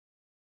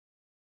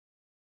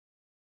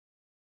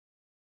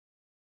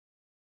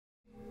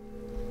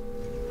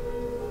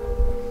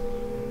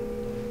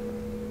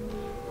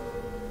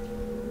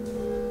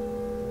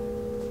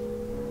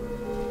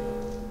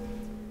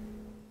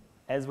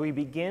As we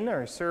begin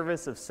our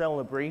service of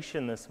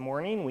celebration this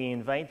morning, we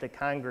invite the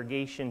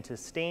congregation to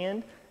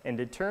stand and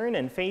to turn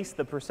and face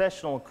the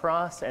processional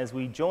cross as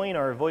we join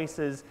our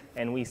voices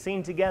and we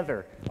sing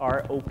together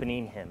our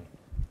opening hymn.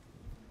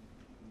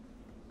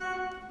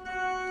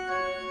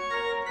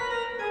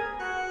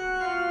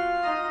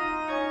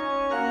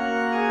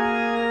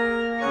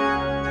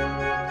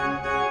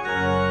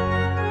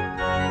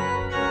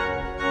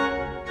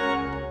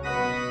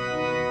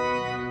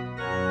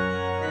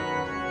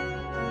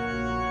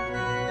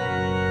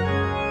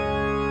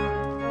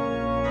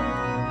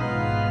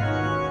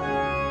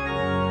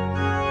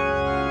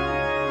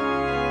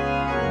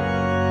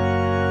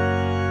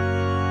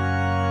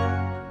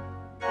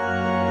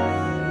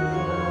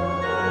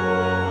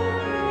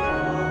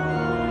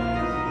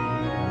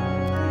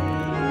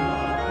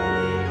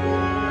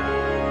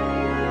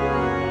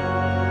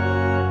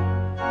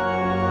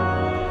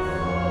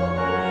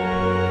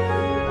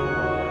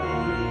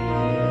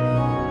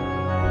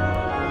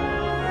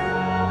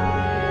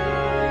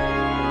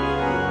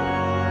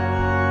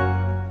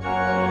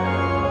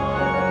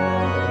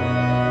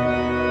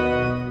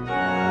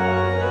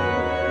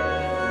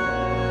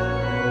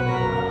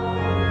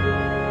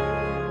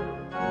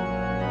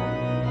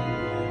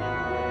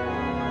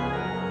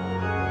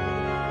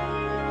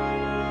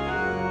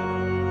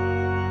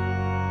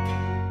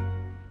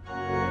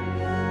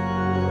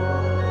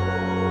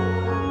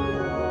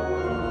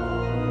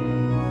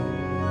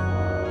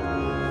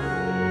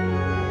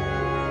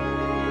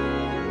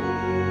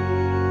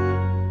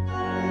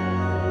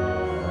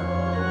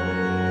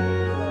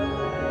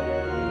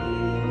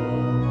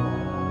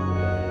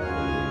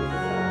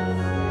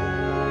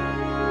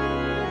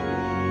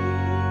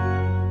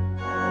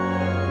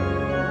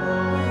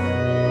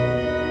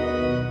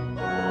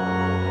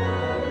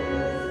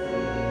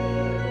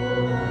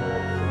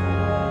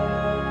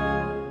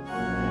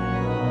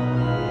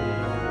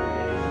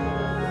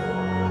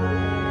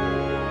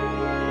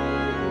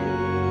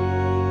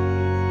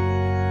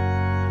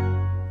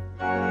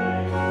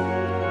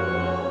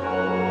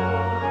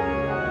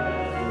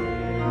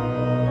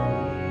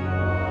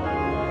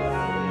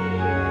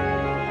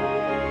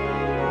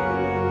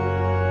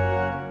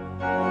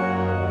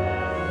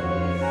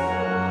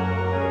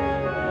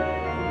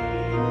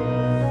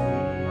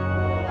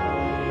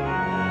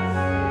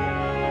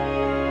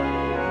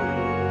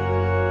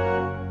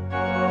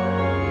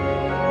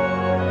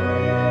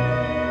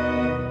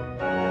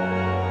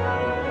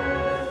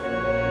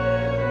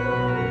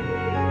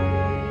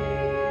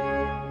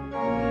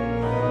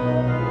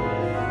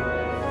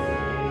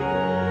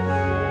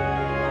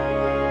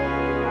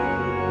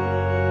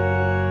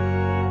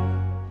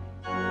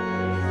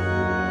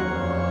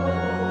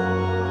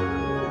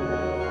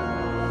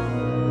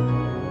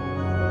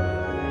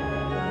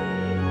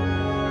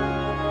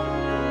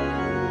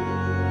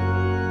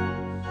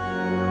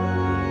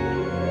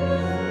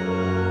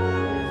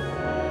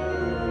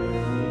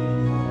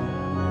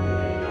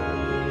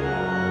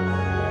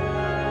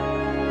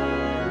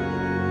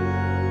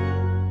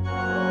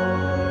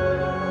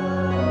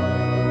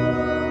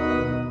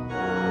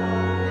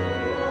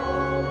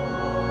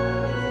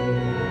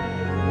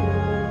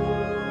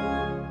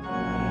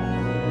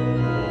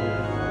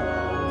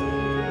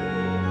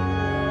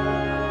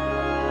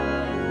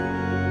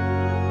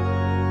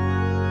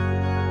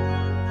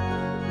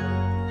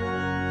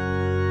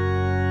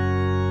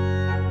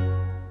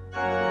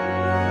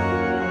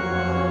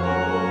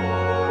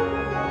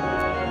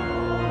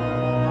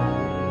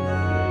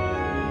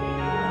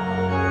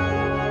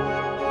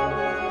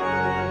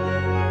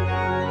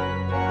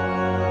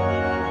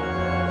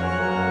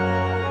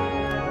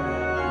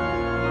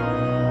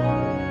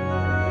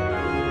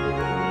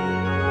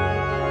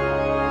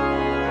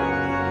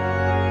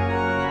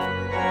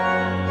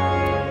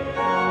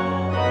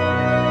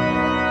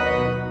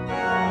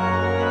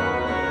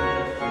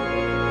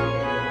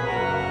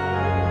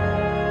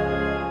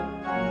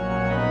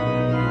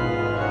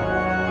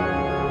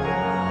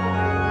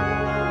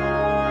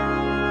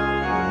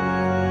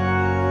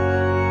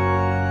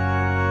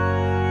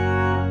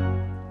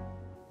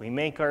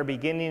 Make our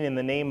beginning in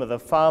the name of the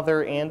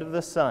Father, and of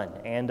the Son,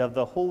 and of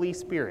the Holy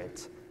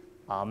Spirit.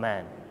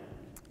 Amen.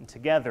 And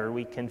together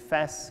we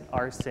confess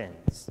our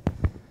sins.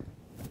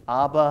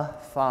 Abba,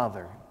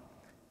 Father,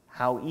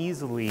 how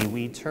easily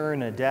we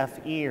turn a deaf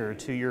ear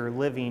to your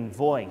living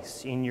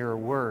voice in your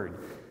word,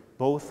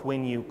 both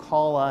when you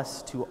call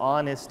us to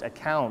honest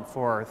account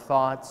for our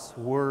thoughts,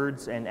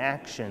 words, and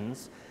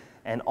actions,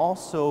 and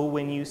also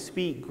when you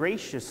speak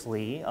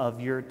graciously of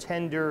your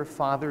tender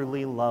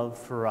fatherly love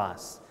for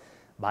us.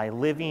 By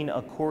living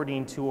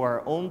according to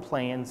our own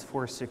plans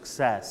for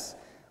success,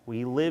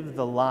 we live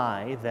the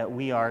lie that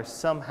we are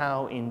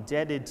somehow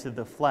indebted to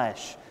the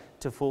flesh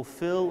to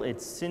fulfill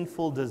its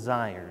sinful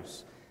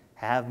desires.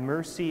 Have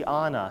mercy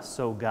on us,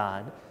 O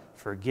God,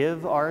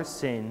 forgive our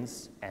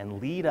sins,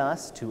 and lead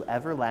us to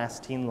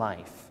everlasting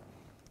life.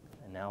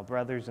 And now,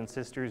 brothers and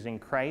sisters in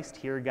Christ,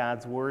 hear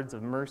God's words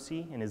of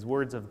mercy and his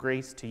words of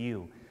grace to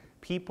you.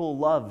 People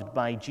loved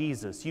by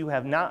Jesus, you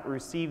have not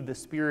received the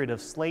spirit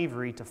of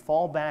slavery to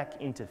fall back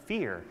into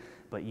fear,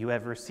 but you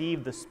have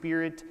received the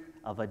Spirit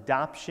of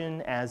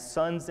adoption as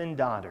sons and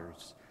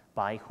daughters,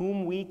 by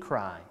whom we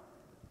cry,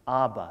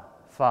 Abba,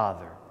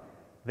 Father.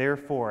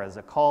 Therefore, as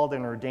a called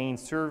and ordained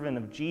servant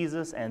of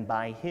Jesus, and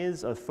by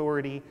his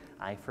authority,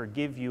 I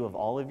forgive you of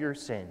all of your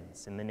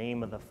sins. In the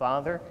name of the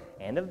Father,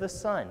 and of the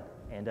Son,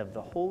 and of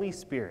the Holy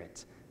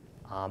Spirit.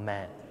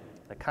 Amen.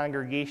 The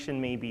congregation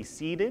may be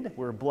seated.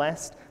 We're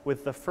blessed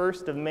with the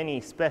first of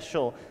many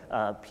special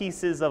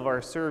pieces of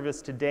our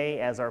service today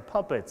as our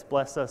puppets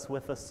bless us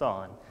with a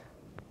song.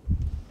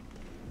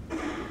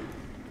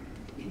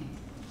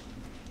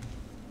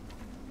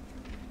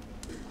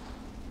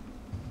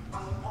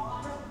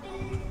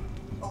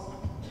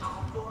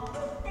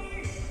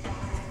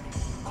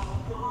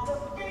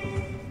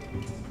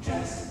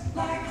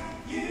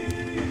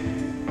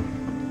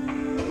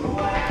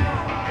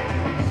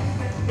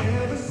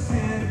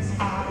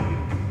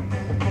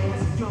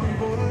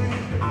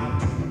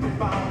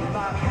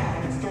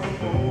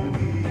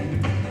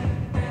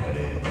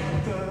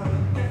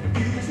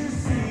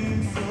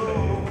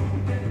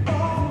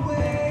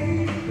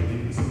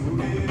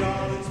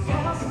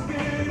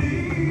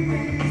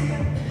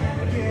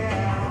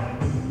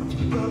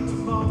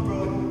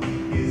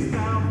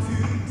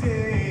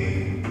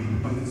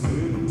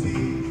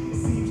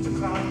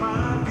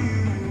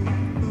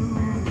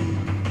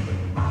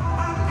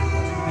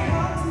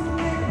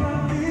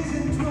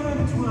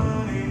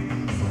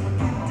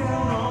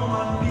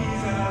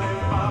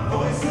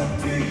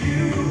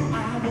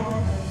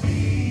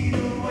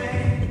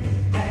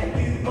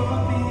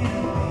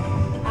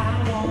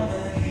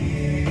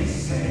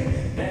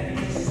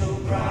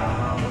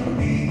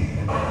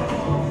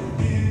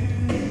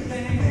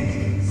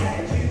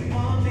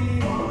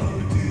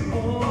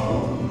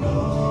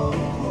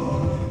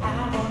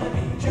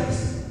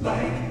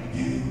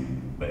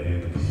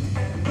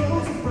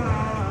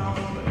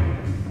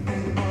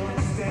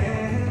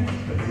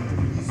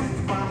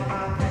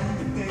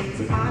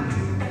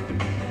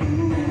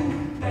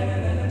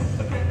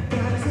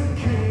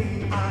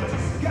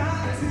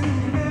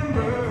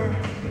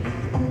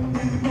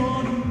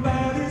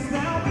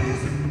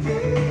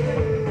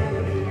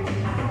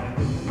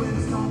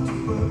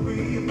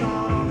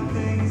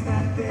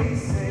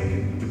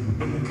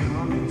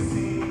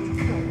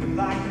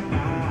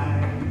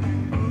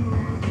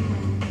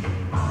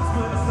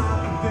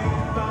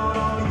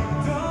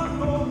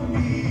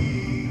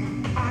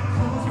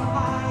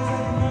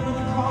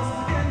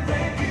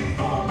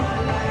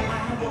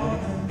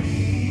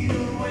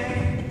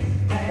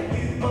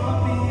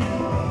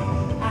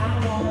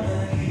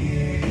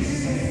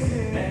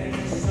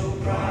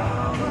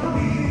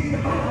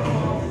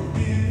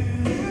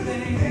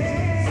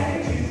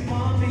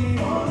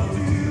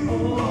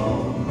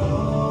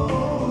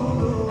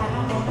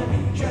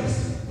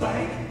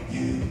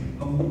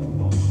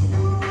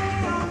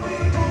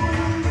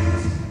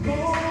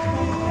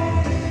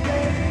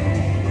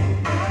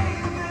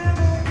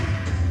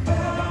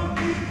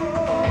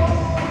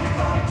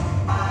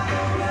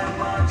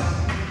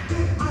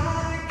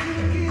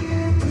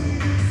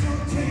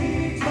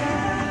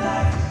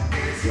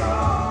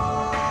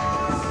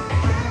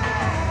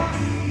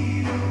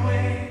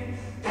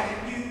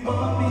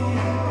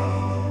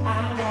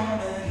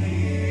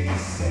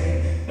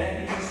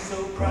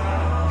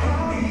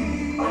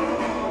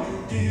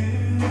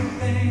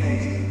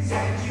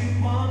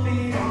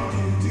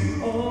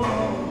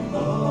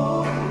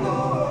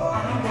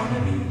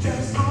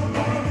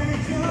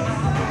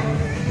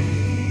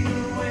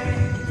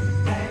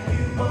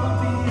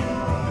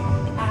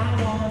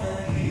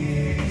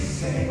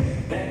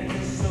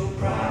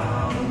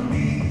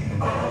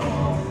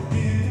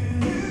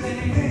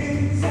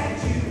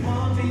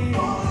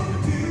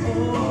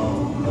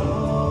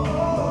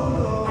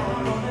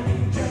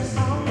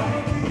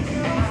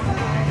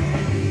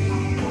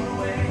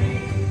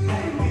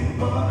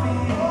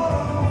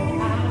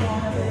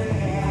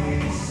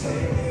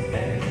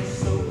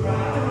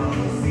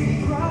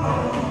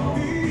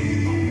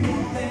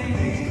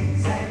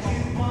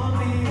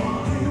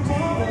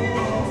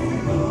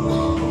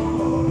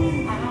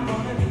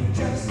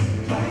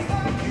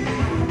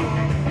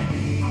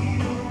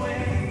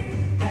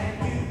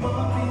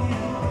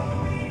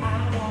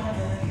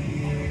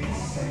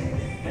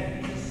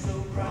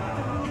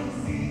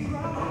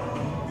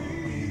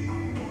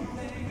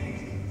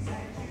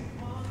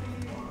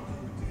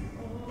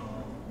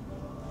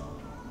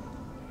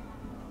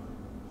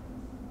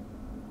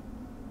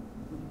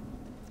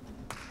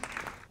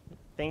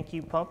 Thank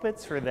you,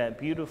 puppets, for that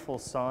beautiful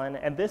song.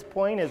 At this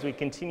point, as we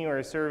continue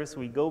our service,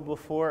 we go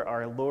before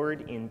our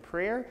Lord in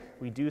prayer.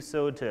 We do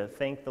so to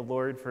thank the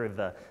Lord for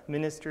the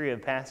ministry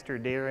of Pastor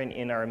Daryn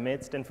in our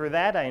midst. And for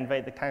that, I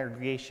invite the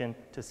congregation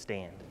to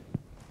stand.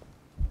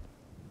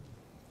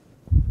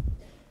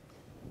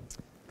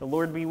 The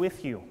Lord be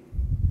with you.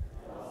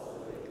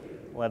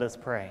 Let us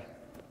pray.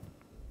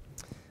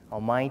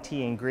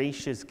 Almighty and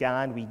gracious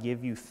God, we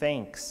give you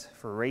thanks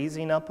for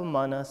raising up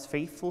among us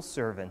faithful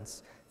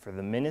servants for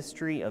the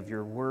ministry of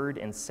your word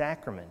and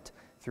sacrament,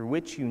 through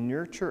which you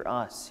nurture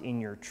us in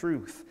your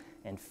truth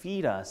and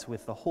feed us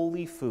with the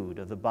holy food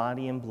of the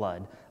body and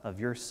blood of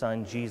your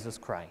Son, Jesus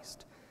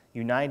Christ.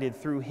 United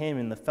through him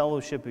in the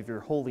fellowship of your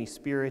Holy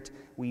Spirit,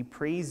 we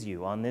praise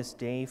you on this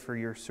day for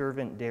your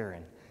servant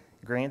Daryn.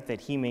 Grant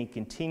that he may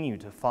continue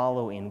to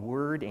follow in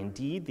word and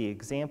deed the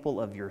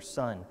example of your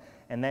Son,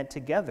 and that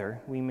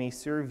together we may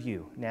serve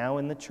you, now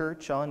in the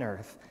church on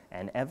earth,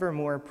 and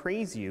evermore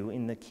praise you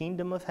in the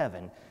kingdom of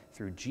heaven,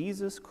 through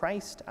Jesus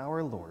Christ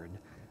our Lord.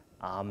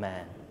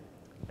 Amen.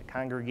 The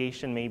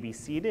congregation may be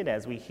seated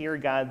as we hear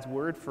God's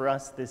word for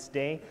us this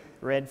day,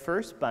 read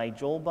first by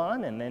Joel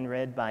Bond and then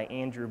read by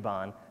Andrew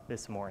Bond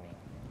this morning.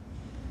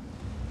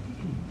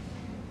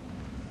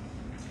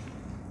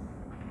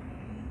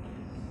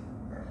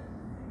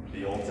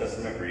 The Old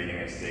Testament reading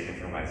is taken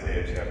from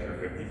Isaiah chapter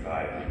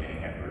 55,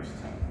 beginning at verse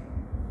 10.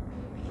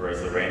 For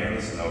as the rain and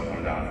the snow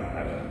come down from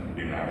heaven,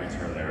 do not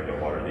return there to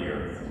water the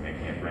earth,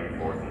 making it bring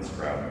forth and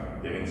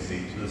sprout, giving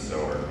seed to the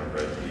sower and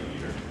bread to the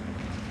eater,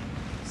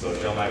 so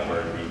shall my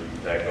word be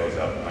that goes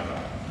out of my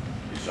mouth.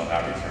 It shall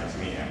not return to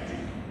me empty,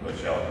 but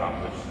shall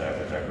accomplish that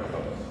which I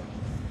propose.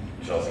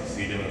 You shall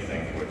succeed in the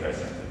thing for which I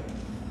sent it.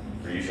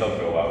 For you shall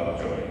go out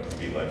in joy, and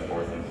be led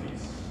forth in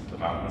peace. The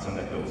mountains and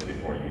the hills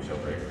before you shall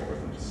break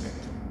forth into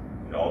singing,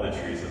 and all the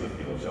trees of the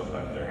field shall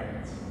clap their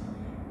hands.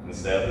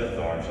 Instead of the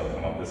thorn shall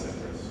come up the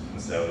cypress,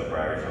 instead of the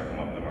briar shall come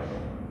up the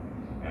myrtle.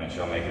 And it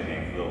shall make a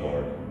name for the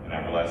Lord, an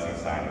everlasting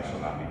sign that shall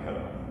not be cut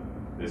off.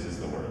 This is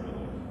the word of the Lord.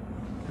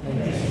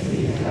 Thanks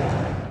be to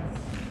God.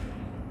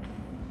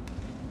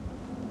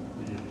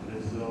 The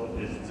epistle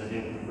is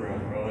taken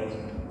from Romans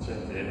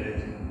chapter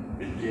 8,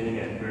 beginning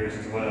at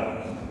verse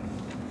 12.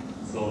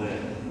 So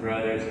then,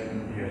 brothers,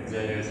 you are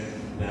debtors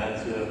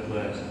not to the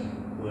flesh,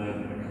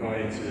 live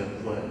according to the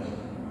flesh.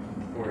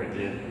 For if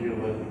you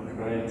live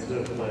according to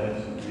the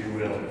flesh, you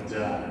will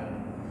die.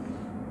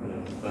 But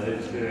if by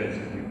the Spirit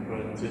you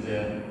put to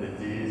death the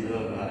deeds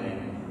of the body,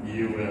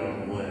 you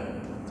will live.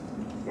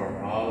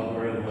 For all who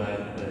are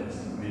led by the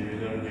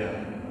Spirit of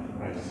God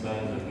are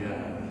sons of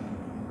God.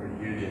 For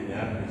you did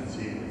not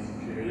receive the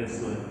spirit of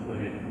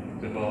slavery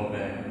to fall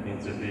back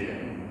into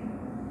fear.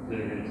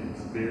 There is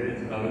the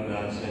spirit of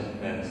adoption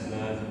as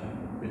sons,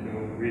 with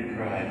whom we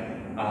cry,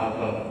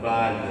 Abba,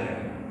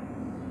 Father.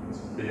 The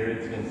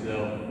Spirit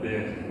himself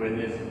bears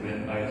witness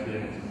with our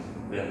spirits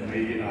that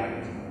we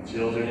are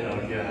children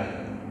of God.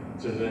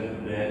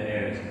 Children, then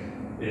heirs,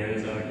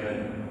 heirs of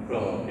God,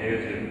 fellow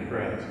heirs with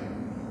Christ,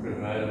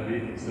 provided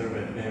we serve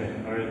with him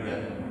in order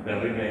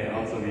that we may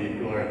also be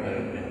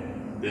glorified with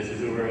him. This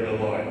is the word of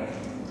the Lord.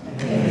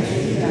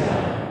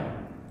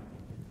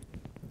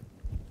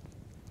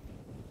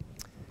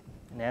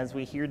 And as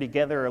we hear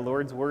together our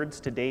Lord's words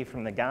today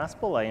from the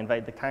Gospel, I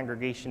invite the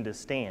congregation to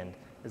stand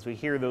as we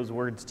hear those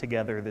words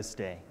together this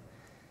day.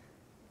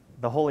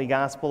 The Holy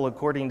Gospel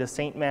according to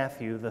St.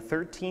 Matthew, the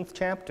 13th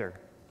chapter.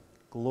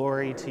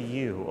 Glory to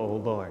you, O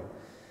Lord.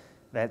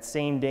 That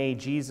same day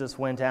Jesus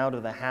went out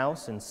of the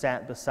house and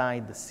sat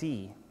beside the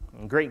sea.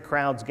 And great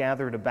crowds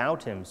gathered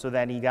about him, so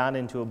that he got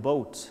into a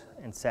boat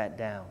and sat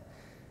down.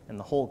 And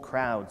the whole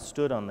crowd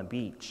stood on the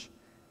beach.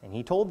 And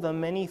he told them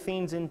many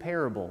things in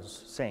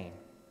parables, saying,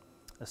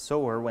 A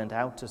sower went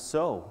out to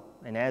sow,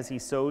 and as he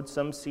sowed,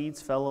 some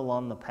seeds fell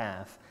along the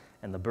path,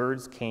 and the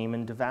birds came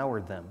and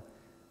devoured them.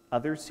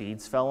 Other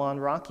seeds fell on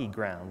rocky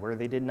ground, where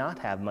they did not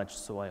have much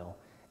soil,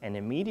 and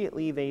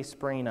immediately they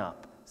sprang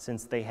up,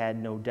 since they had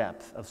no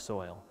depth of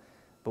soil.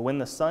 But when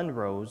the sun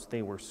rose,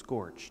 they were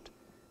scorched,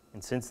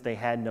 and since they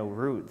had no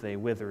root, they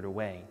withered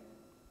away.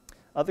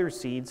 Other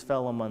seeds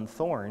fell among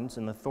thorns,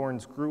 and the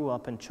thorns grew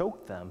up and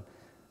choked them.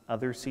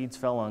 Other seeds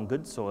fell on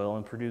good soil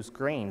and produced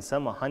grain,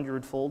 some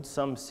 100-fold,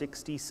 some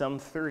 60, some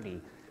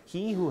 30.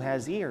 He who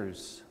has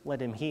ears,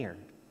 let him hear.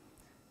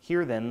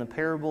 Hear then the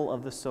parable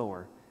of the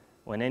sower.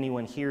 When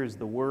anyone hears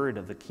the word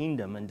of the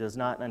kingdom and does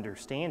not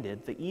understand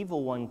it, the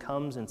evil one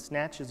comes and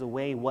snatches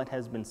away what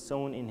has been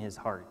sown in his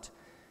heart.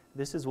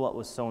 This is what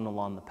was sown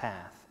along the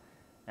path.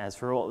 As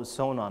for what was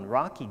sown on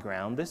rocky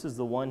ground, this is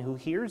the one who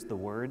hears the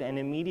word and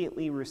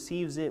immediately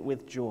receives it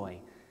with joy.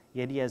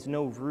 Yet he has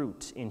no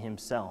root in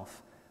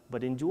himself,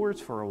 but endures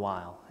for a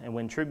while. And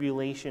when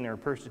tribulation or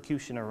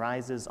persecution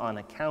arises on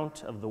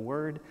account of the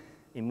word,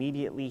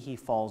 immediately he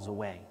falls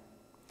away.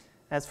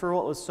 As for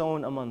what was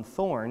sown among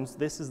thorns,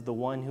 this is the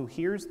one who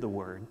hears the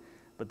word,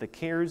 but the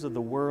cares of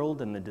the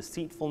world and the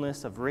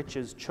deceitfulness of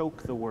riches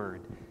choke the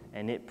word,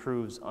 and it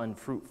proves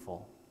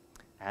unfruitful.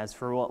 As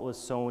for what was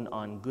sown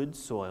on good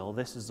soil,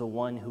 this is the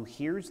one who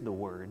hears the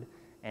word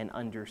and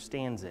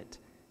understands it.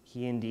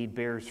 He indeed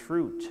bears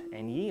fruit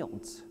and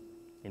yields,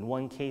 in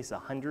one case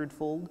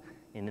 100-fold,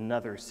 in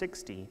another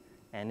 60,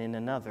 and in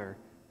another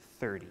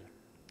 30.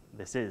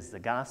 This is the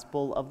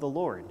gospel of the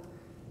Lord.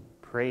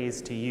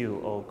 Praise to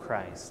you, O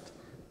Christ.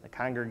 The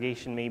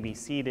congregation may be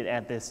seated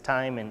at this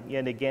time, and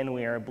yet again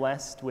we are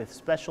blessed with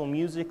special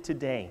music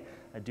today,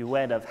 a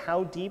duet of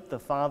How Deep the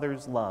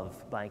Father's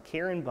Love by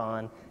Karen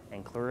Bond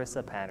and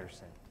Clarissa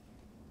Patterson.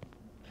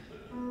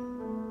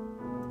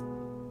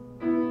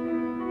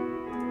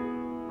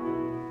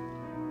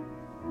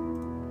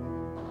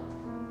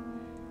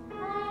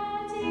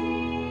 How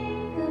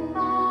deep the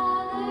Father's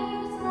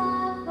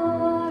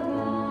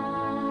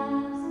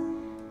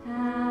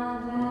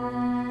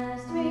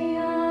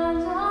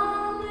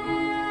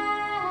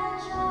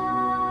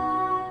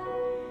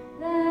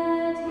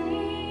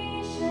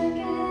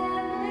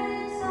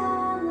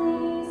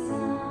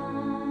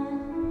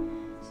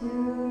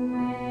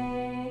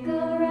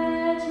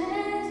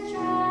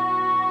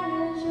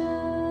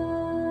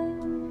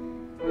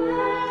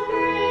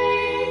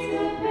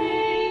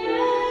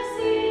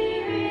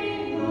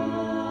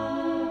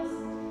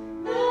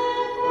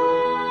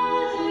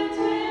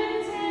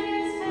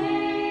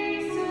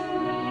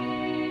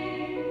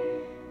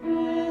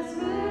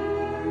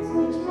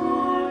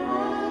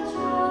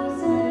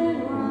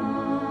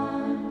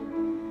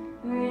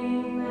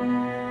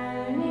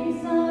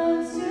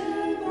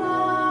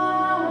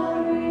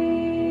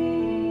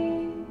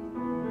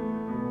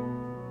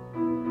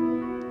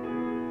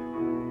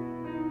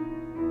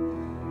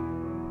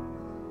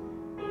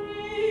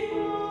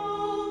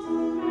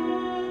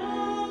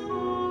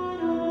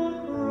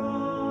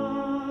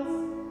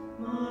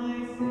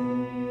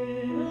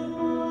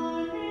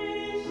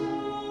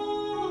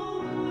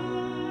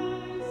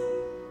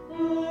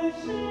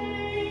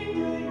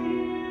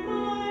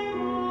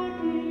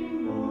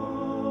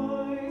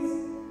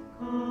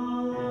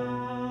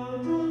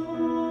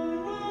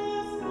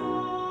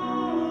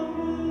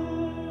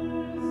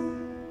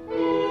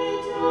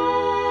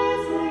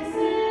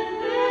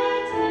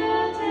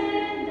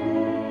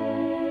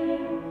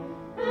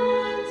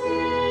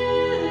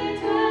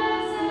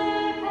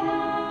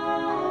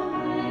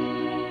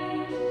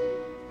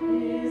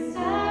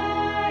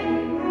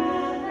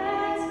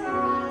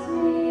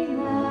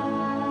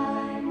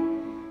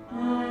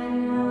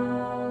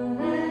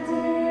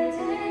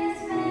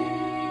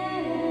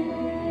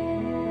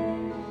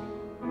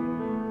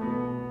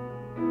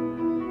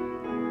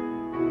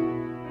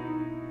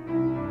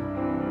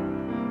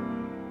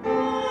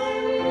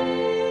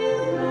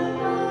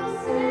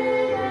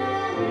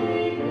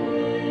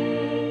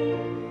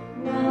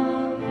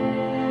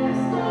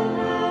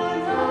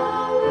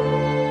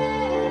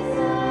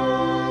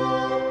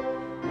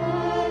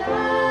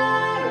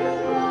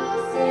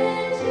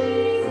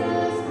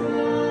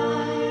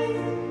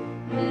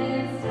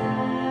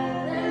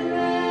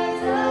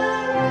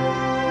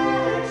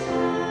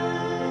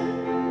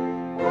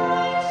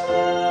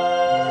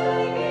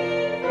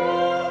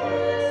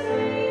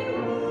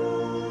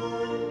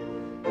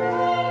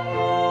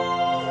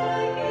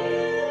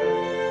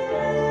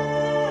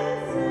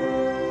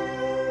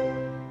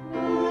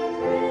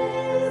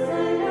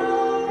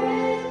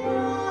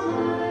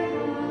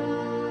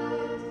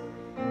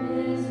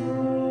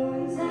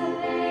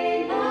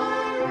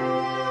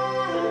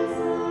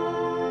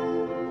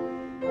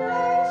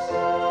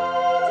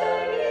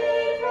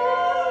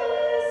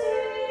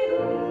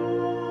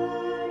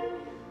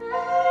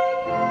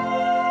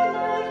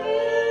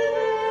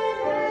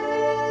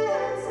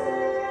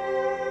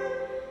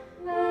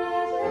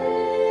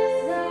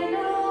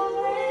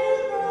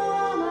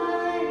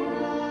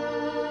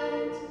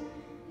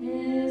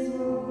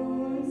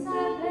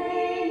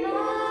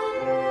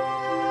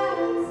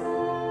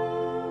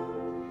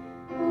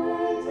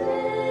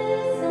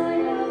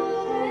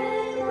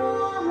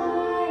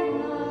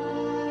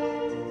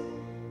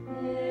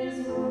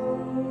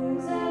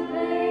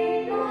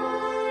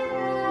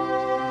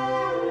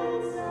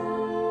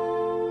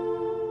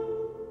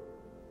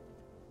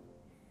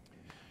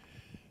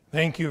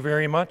Thank you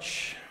very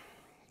much,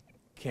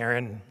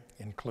 Karen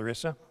and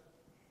Clarissa.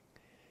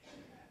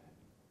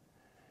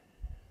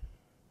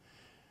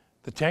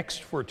 The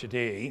text for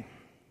today,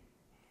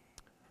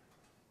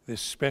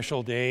 this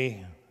special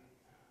day,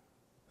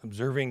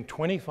 observing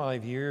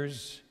 25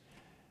 years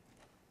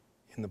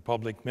in the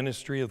public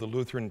ministry of the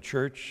Lutheran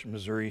Church,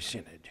 Missouri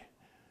Synod,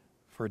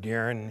 for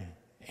Daryn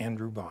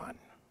Andrew Bond.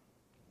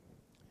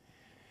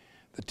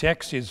 The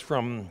text is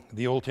from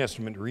the Old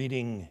Testament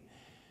reading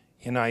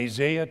in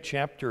Isaiah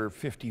chapter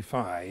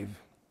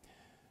 55,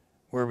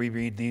 where we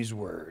read these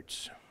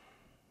words.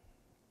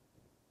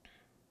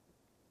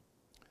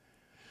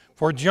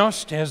 For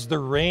just as the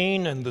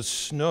rain and the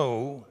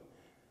snow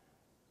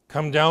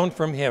come down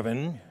from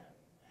heaven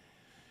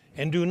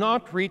and do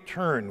not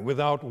return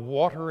without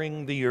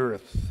watering the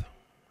earth,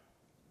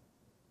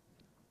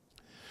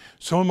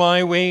 so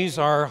my ways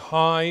are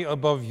high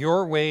above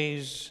your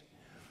ways,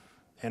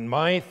 and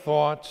my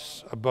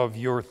thoughts above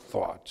your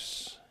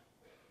thoughts.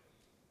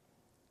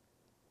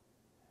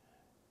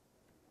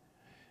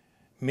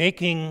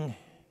 Making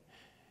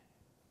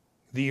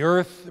the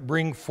earth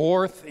bring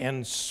forth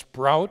and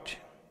sprout,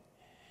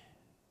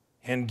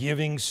 and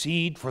giving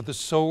seed for the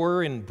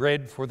sower and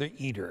bread for the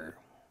eater.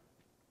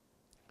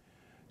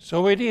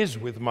 So it is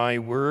with my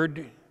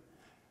word,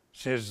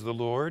 says the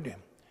Lord,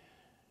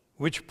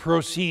 which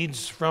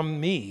proceeds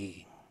from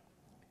me.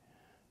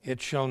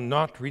 It shall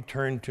not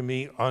return to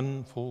me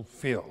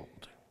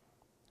unfulfilled.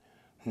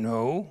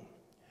 No,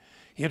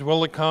 it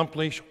will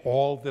accomplish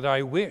all that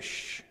I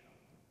wish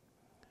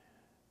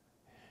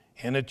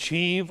and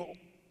achieve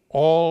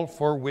all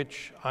for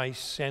which I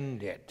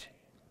send it.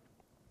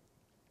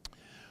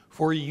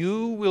 For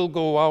you will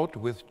go out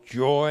with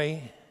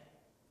joy,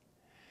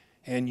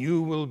 and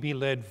you will be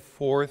led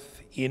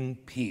forth in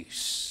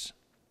peace.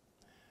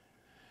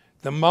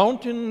 The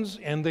mountains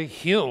and the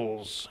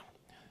hills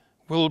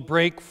will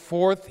break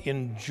forth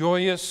in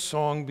joyous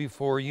song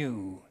before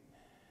you,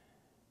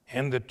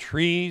 and the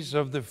trees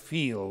of the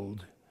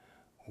field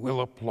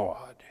will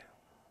applaud.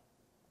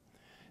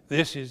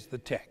 This is the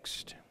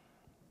text.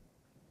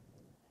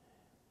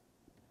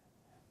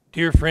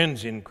 Dear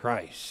friends in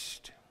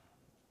Christ,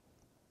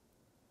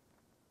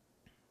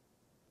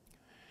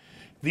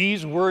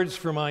 these words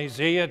from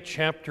Isaiah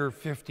chapter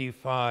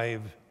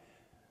 55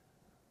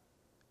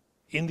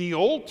 in the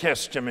Old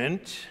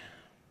Testament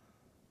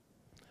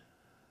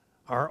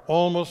are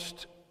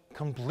almost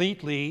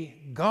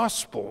completely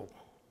gospel.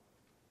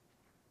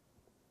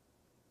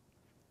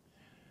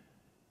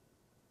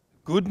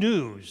 Good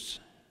news.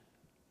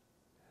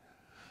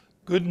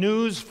 Good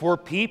news for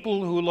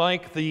people who,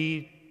 like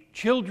the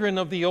children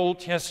of the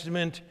Old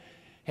Testament,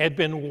 had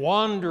been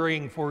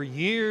wandering for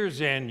years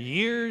and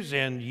years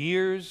and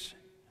years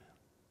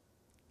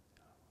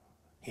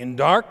in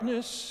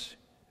darkness,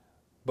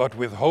 but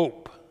with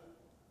hope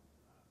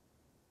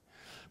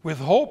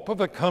of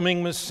a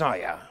coming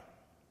Messiah.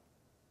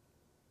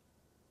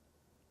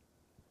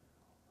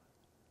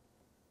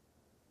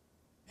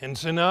 And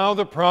so now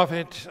the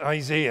prophet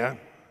Isaiah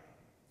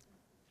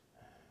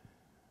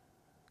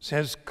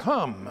says,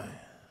 "Come,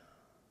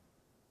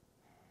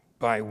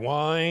 buy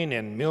wine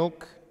and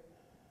milk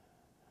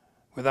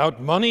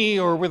without money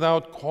or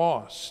without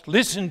cost.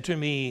 Listen to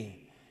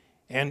me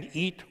and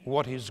eat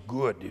what is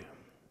good.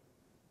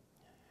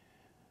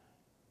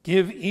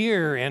 Give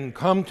ear and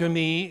come to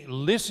me.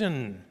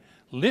 Listen,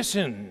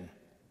 listen,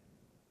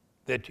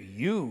 that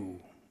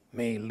you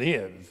may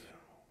live.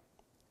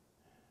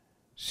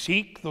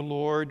 Seek the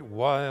Lord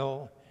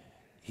while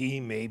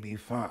he may be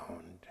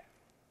found."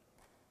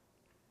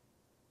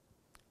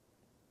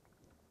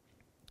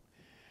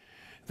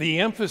 The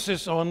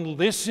emphasis on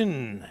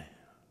listen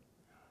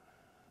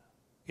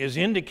is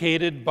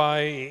indicated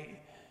by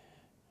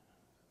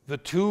the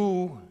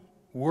two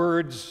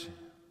words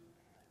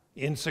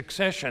in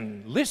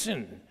succession.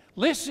 Listen,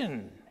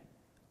 listen.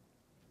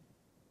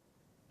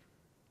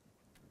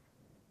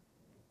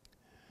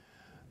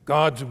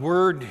 God's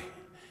word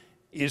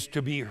is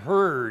to be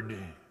heard.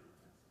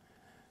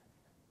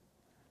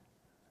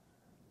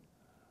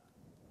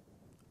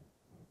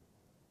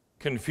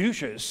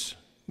 Confucius,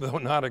 though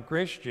not a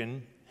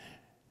Christian,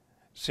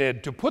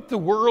 said, to put the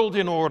world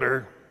in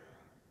order,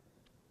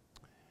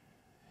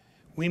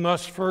 we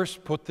must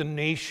first put the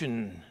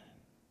nation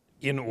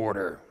in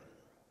order.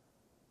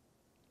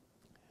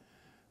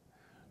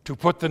 To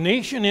put the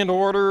nation in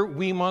order,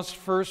 we must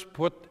first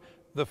put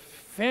the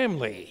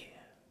family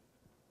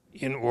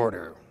in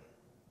order.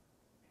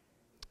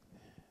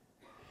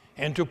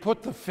 And to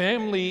put the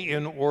family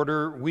in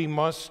order, we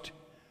must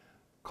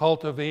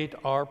cultivate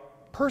our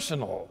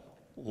personal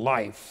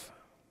life.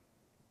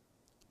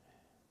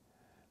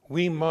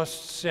 We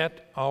must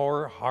set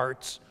our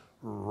hearts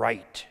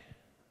right.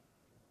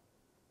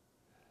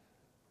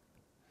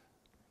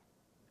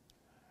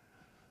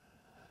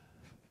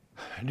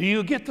 Do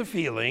you get the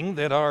feeling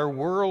that our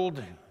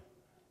world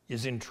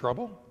is in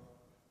trouble?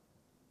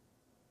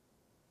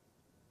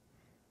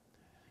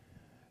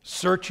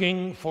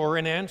 Searching for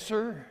an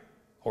answer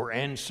or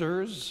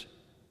answers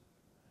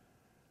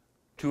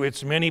to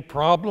its many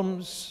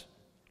problems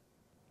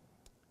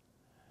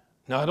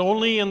not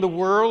only in the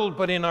world,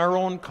 but in our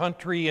own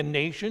country and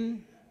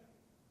nation,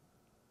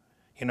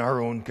 in our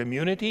own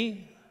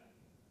community.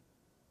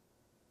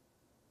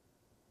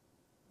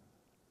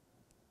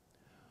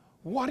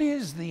 What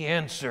is the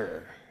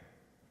answer?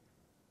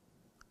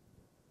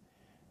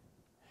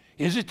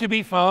 Is it to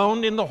be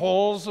found in the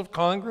halls of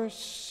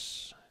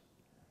Congress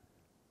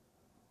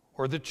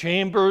or the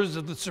chambers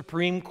of the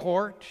Supreme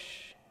Court?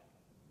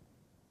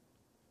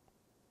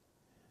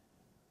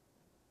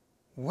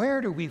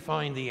 Where do we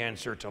find the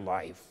answer to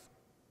life?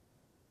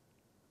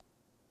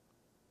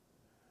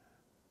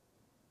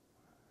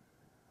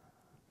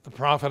 The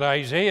prophet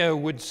Isaiah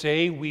would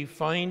say we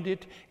find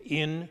it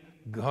in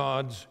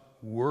God's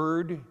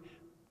word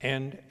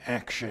and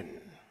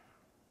action.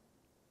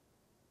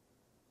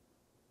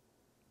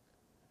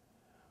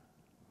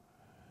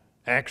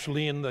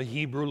 Actually, in the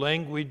Hebrew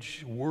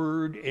language,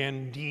 word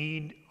and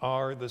deed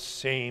are the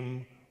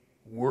same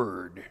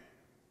word.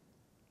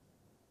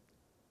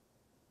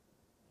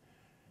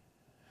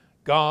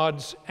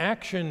 God's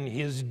action,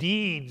 his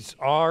deeds,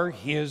 are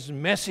his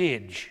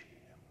message.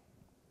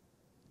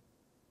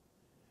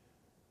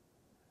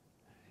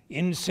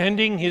 In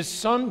sending his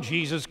Son,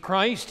 Jesus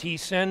Christ, he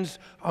sends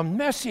a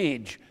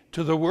message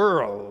to the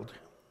world.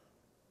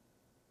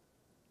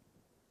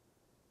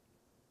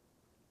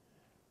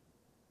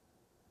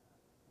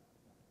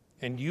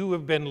 And you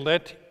have been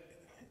let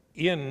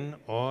in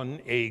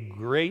on a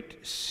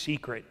great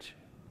secret.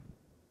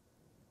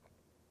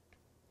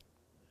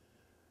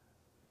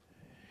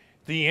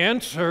 The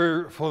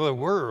answer for the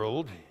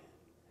world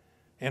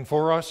and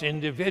for us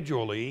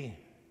individually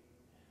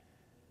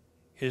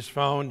is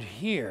found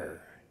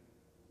here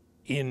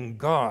in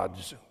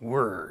God's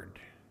Word.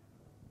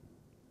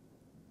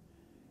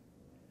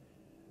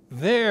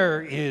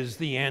 There is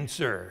the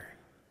answer.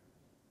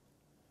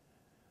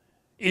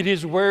 It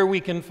is where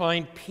we can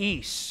find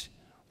peace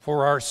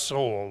for our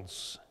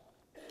souls,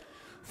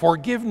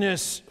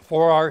 forgiveness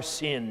for our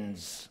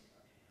sins,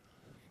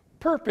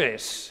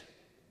 purpose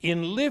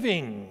in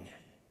living,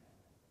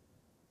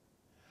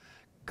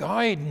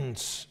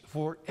 guidance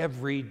for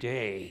every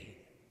day.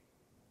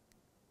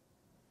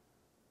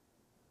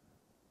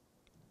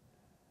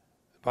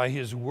 By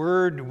his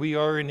word, we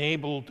are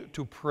enabled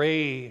to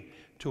pray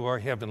to our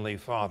Heavenly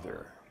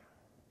Father.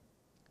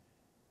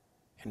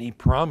 And he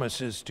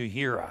promises to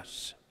hear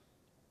us.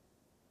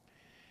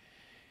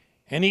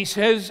 And he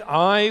says,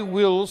 I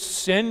will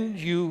send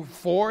you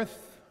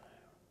forth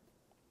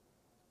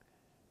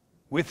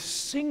with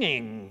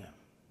singing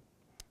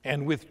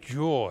and with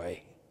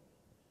joy.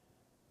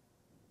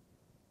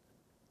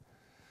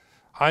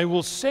 I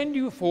will send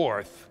you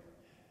forth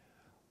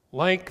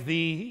like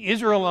the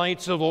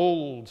Israelites of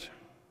old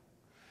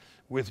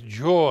with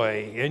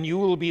joy, and you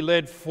will be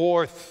led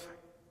forth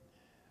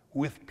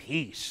with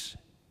peace.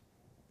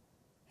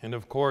 And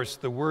of course,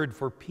 the word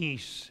for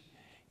peace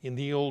in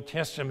the Old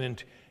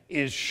Testament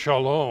is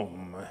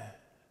shalom,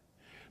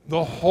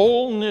 the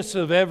wholeness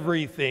of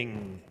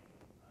everything.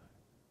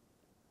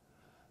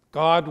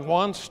 God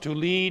wants to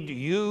lead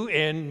you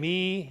and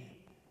me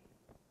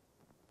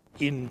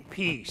in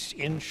peace,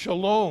 in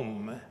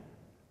shalom,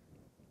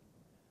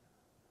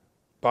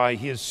 by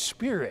his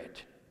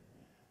Spirit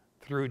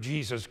through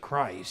Jesus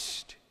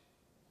Christ.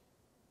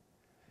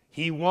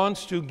 He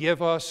wants to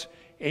give us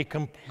a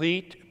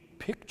complete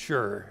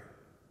picture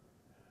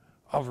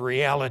of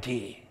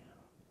reality.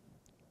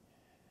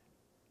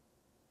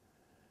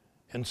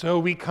 And so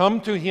we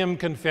come to him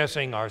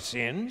confessing our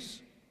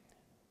sins,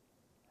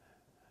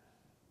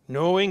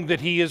 knowing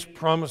that he has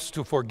promised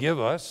to forgive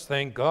us.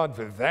 Thank God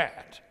for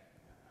that.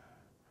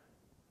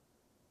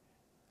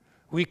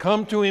 We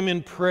come to him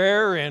in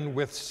prayer and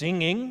with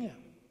singing.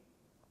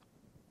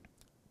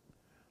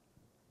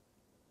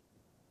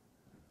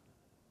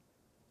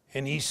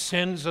 And he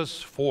sends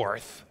us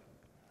forth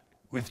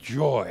with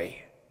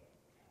joy.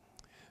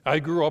 I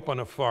grew up on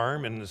a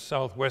farm in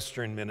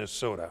southwestern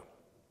Minnesota.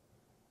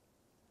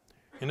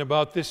 And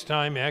about this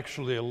time,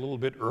 actually a little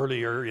bit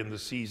earlier in the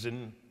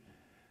season,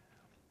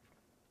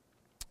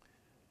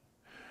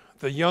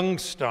 the young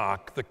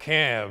stock, the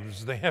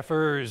calves, the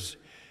heifers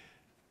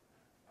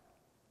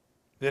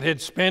that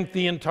had spent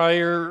the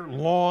entire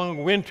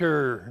long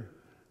winter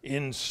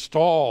in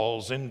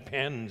stalls and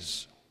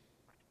pens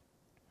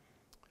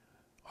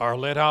are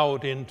let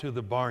out into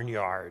the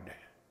barnyard.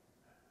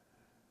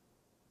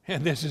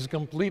 And this is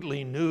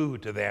completely new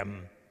to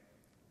them.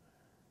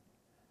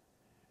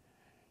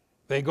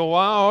 They go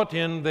out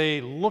and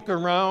they look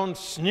around,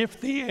 sniff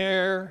the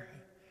air,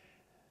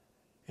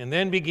 and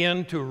then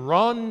begin to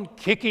run,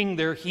 kicking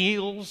their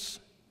heels,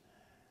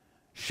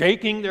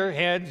 shaking their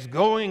heads,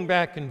 going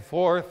back and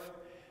forth.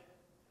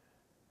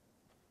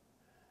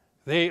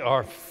 They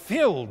are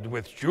filled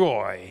with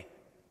joy.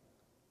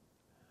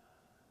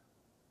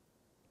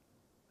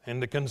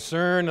 And the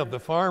concern of the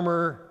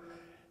farmer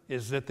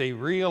is that they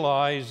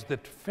realize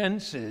that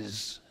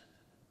fences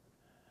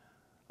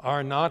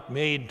are not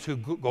made to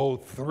go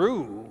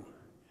through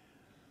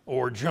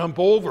or jump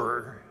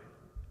over,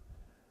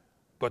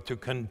 but to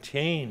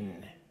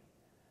contain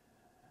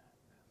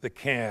the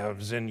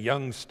calves and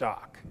young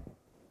stock.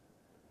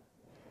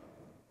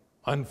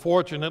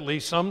 Unfortunately,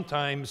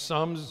 sometimes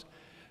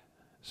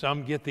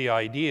some get the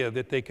idea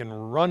that they can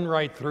run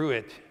right through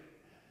it,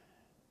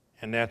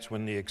 and that's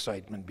when the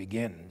excitement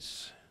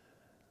begins.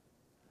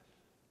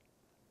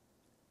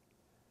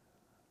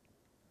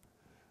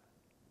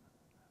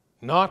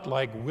 Not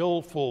like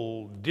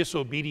willful,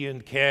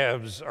 disobedient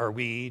calves are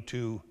we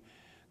to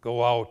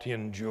go out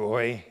in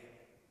joy,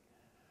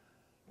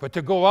 but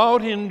to go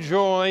out in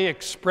joy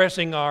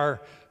expressing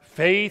our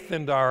faith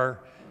and our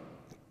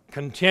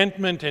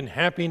contentment and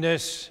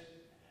happiness.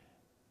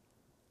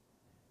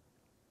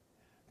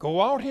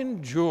 Go out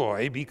in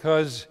joy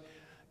because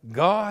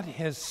God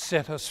has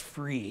set us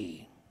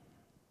free.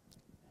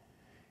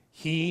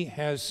 He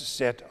has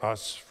set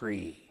us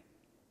free.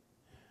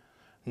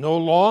 No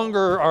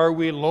longer are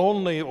we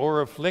lonely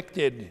or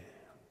afflicted.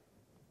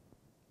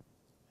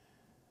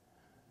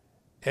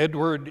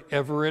 Edward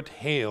Everett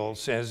Hale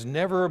says,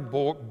 "Never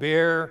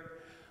bear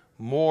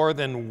more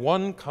than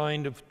one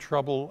kind of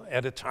trouble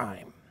at a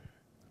time."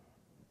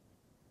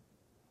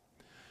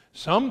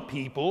 Some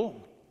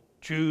people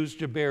choose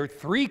to bear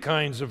 3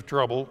 kinds of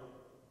trouble: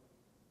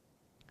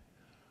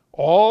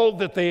 all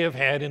that they have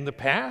had in the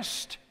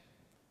past,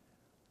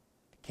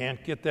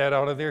 can't get that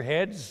out of their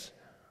heads;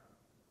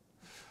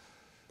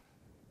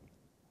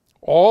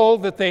 all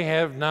that they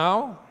have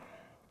now;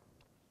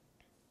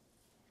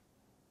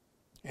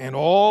 and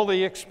all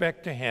they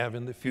expect to have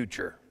in the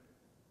future.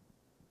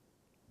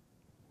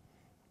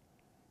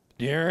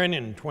 Daryn,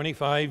 in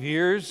 25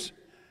 years,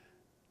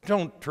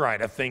 don't try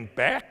to think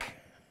back.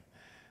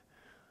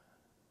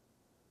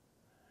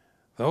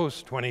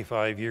 Those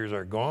 25 years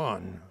are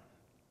gone.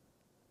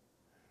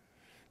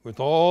 With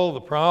all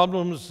the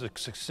problems, the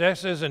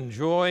successes, and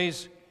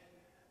joys,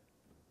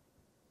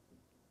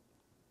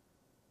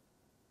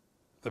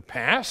 the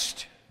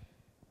past,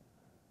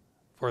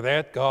 for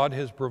that God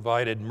has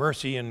provided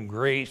mercy and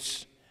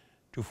grace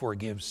to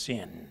forgive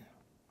sin.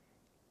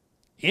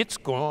 It's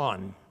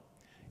gone.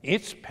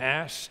 It's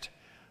past.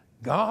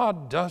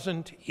 God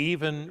doesn't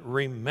even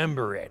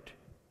remember it,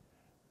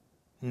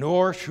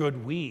 nor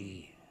should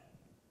we.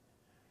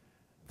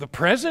 The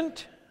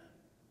present,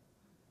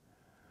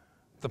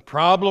 the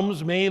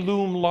problems may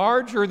loom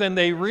larger than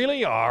they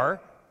really are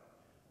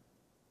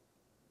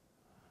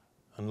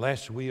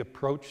unless we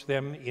approach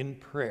them in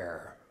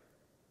prayer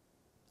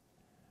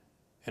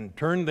and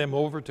turn them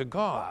over to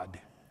God.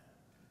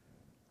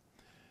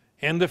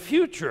 And the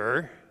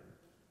future,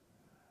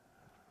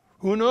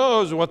 who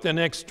knows what the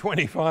next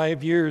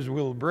 25 years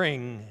will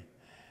bring,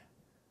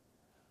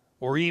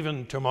 or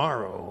even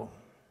tomorrow.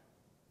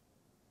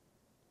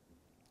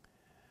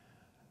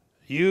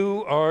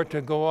 You are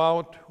to go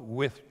out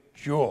with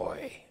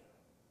joy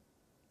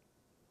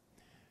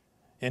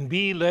and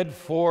be led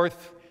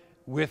forth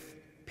with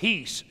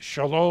peace,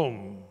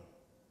 shalom.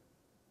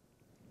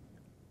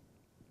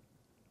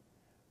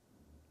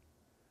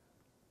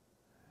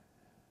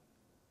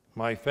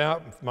 My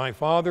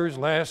father's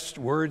last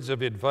words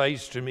of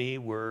advice to me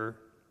were,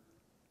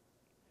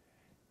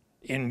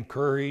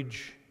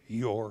 encourage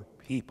your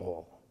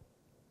people.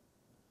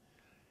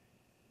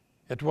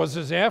 It was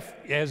as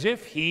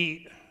if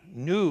he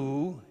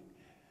knew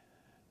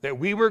that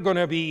we were going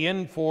to be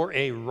in for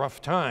a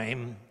rough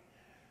time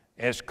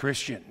as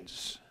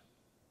Christians.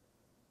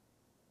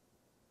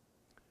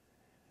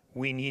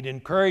 We need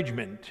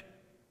encouragement.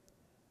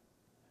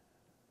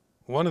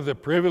 One of the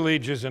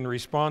privileges and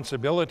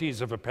responsibilities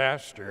of a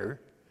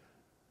pastor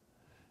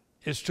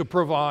is to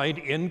provide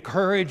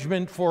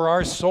encouragement for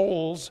our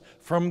souls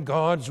from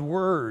God's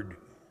Word.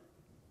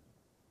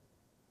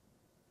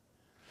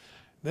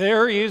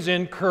 There is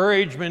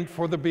encouragement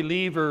for the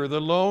believer,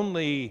 the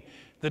lonely,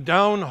 the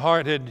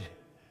downhearted,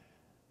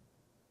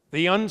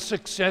 the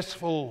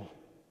unsuccessful,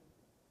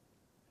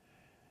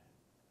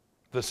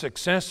 the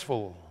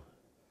successful,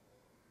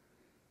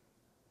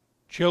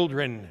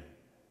 children,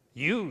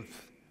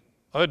 youth,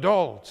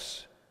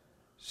 adults,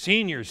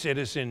 senior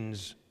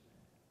citizens.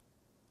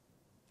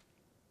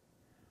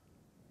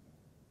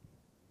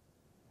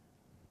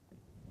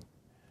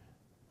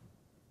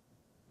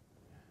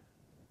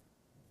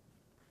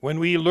 When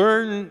we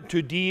learn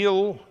to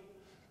deal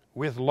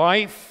with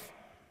life,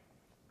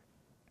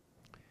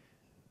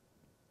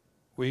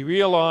 we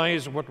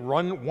realize what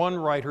one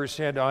writer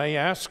said, I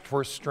asked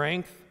for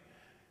strength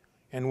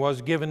and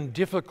was given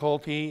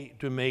difficulty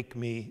to make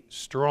me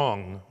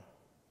strong.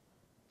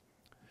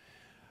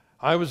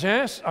 I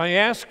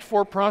asked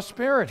for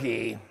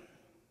prosperity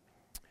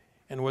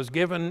and was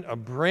given a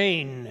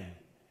brain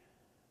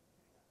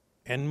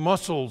and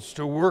muscles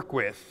to work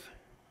with.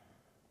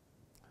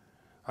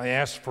 I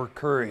asked for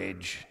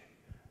courage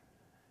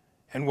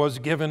and was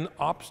given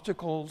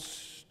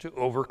obstacles to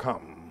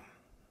overcome.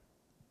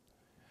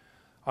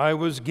 I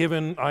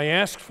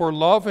asked for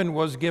love and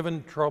was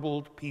given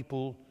troubled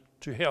people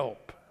to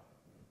help.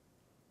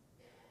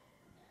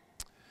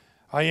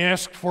 I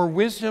asked for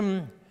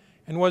wisdom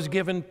and was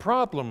given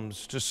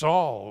problems to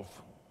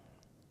solve.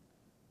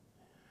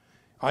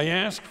 I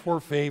asked for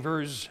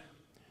favors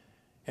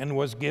and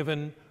was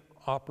given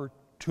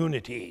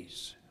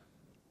opportunities.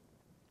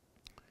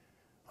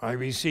 I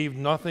received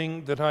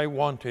nothing that I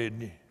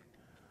wanted,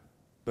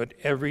 but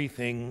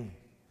everything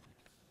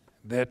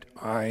that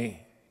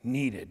I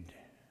needed.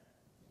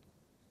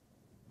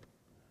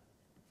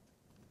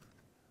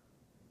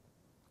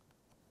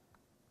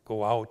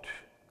 Go out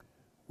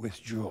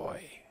with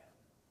joy.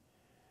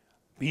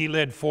 Be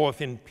led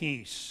forth in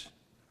peace,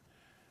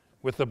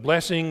 with the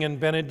blessing and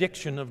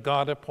benediction of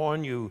God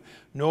upon you,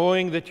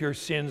 knowing that your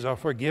sins are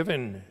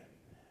forgiven,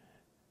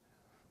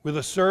 with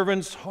a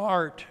servant's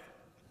heart,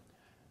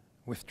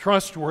 with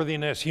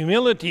trustworthiness,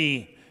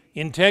 humility,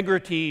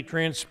 integrity,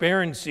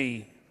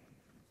 transparency,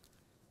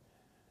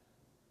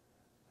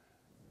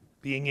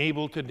 being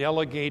able to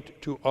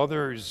delegate to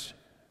others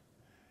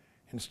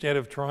instead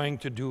of trying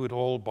to do it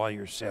all by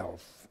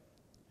yourself,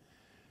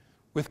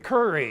 with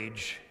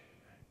courage,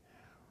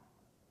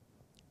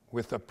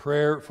 with a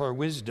prayer for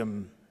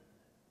wisdom,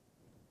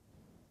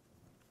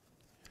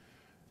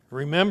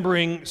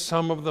 remembering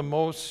some of the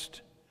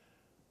most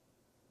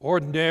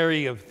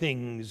ordinary of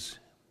things.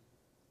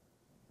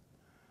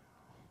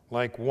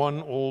 Like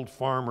one old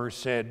farmer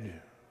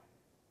said,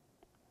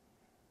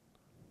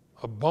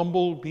 a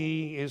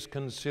bumblebee is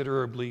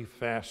considerably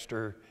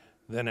faster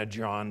than a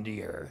John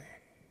Deere.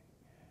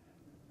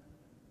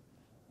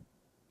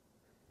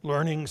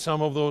 Learning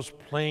some of those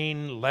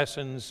plain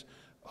lessons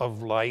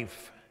of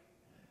life,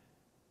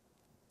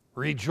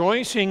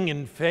 rejoicing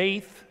in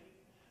faith,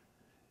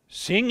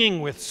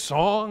 singing with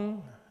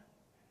song,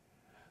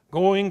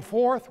 going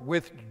forth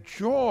with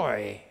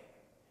joy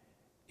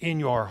in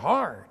your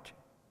heart,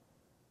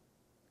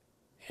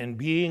 and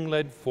being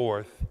led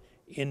forth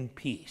in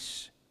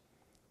peace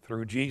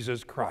through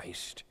Jesus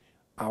Christ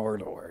our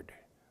Lord.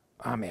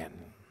 Amen.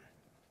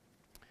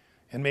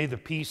 And may the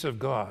peace of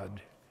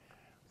God,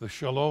 the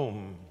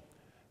shalom,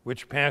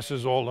 which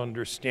passes all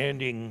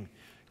understanding,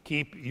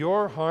 keep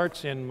your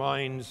hearts and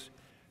minds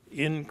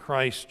in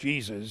Christ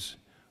Jesus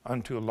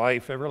unto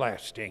life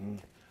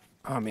everlasting.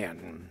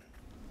 Amen.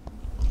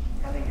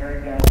 Having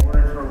heard God's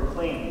word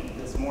proclaimed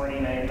this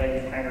morning, I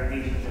invite the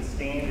congregation to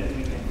stand as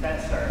we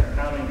confess our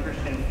common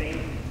Christian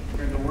faith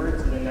through the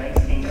words of the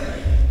Nicene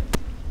Creed.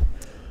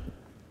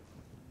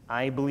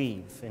 I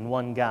believe in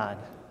one God,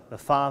 the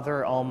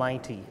Father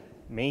Almighty,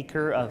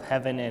 maker of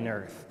heaven and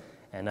earth,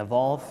 and of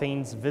all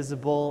things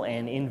visible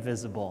and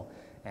invisible,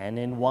 and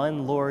in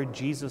one Lord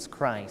Jesus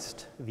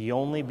Christ, the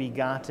only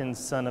begotten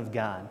Son of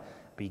God,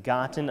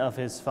 begotten of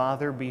his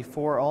Father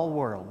before all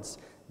worlds,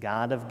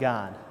 God of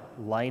God,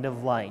 light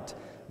of light,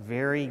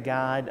 very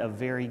God of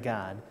very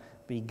God,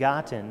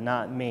 begotten,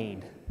 not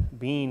made,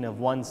 being of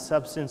one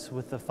substance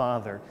with the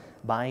Father,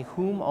 by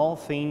whom all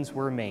things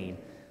were made,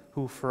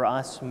 who for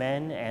us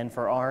men and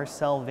for our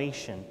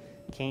salvation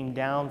came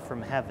down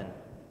from heaven,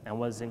 and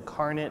was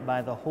incarnate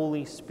by the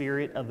Holy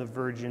Spirit of the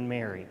Virgin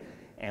Mary,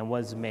 and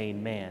was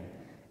made man,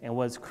 and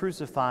was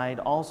crucified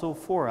also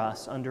for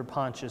us under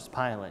Pontius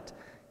Pilate.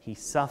 He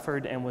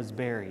suffered and was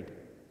buried,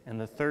 and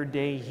the third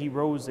day he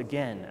rose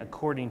again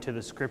according to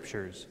the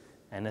Scriptures,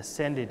 and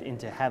ascended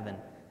into heaven,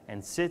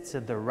 and sits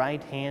at the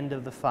right hand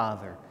of the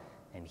Father,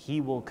 and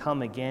he will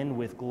come again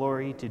with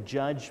glory to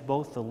judge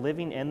both the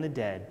living and the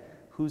dead,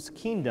 whose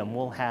kingdom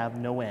will have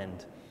no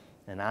end.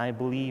 And I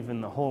believe in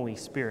the Holy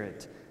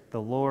Spirit,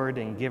 the Lord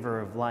and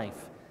giver of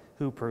life,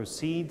 who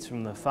proceeds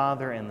from the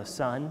Father and the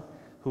Son,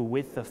 who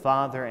with the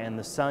Father and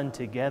the Son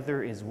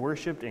together is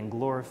worshiped and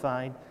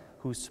glorified,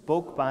 who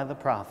spoke by the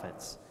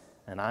prophets.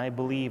 And I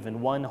believe in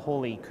one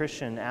holy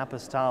Christian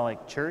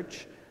apostolic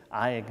church.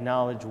 I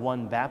acknowledge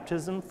one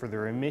baptism for the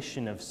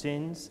remission of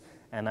sins,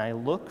 and I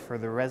look for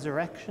the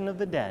resurrection of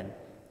the dead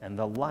and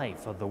the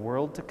life of the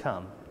world to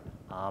come.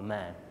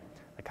 Amen.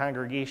 The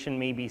congregation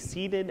may be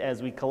seated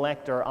as we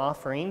collect our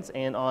offerings,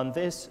 and on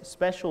this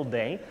special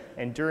day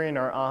and during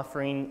our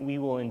offering, we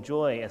will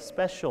enjoy a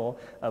special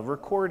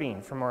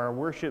recording from our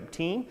worship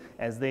team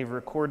as they've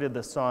recorded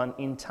the song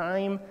In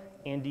Time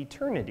and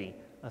Eternity,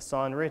 a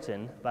song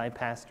written by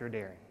Pastor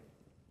Daryn.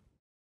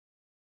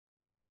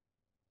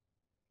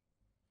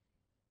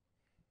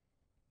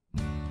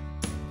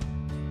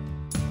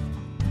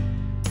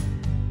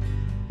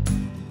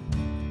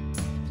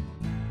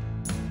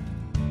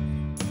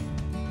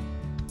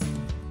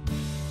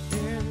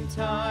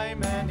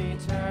 Time and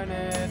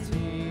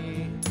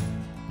eternity,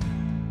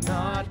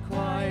 not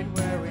quite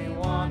where we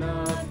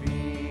wanna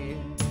be.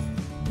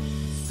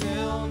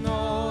 Still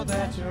know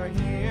that you're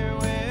here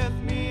with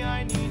me.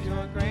 I need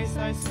your grace,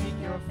 I seek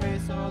your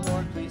face. Oh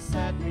Lord, please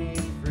set me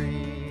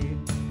free.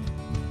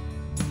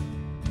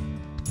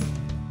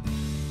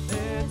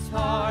 It's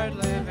hard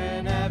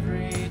living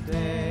every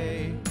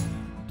day.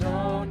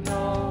 Don't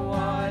know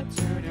what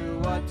to do,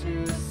 what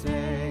to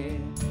say.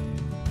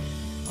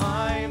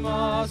 I'm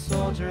a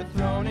soldier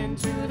thrown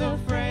into the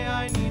fray.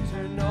 I need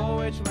to know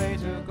which way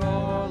to go.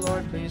 Oh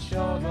Lord, please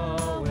show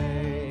the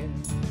way.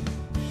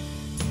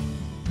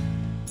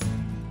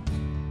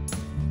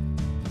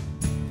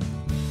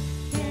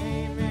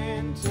 Came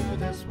into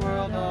this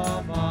world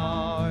of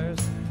ours.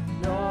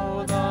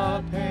 Know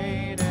the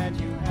pain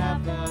and you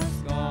have the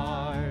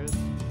scars.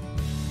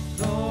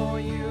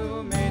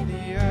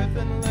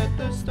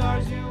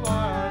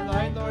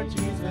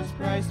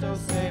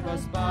 Christ, oh save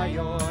us by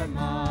your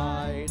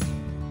might.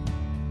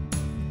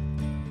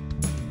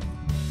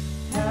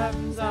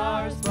 Heaven's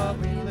ours, but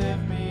we live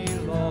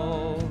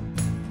below.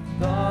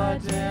 The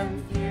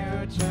dim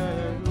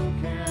future,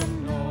 who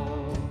can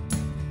know?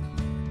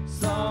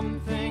 Some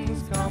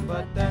things come,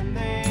 but then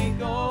they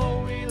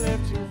go. We live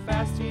too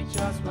fast, teach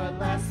us what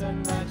lasts,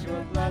 and let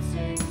your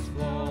blessings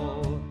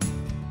flow.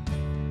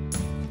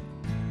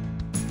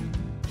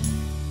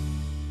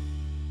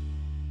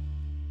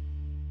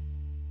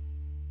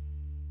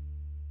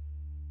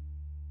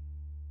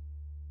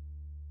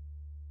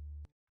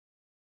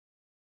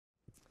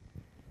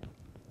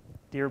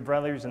 Dear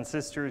brothers and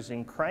sisters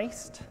in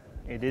Christ,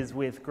 it is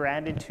with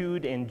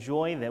gratitude and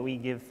joy that we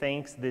give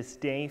thanks this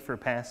day for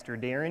Pastor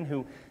Daryn,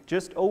 who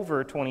just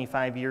over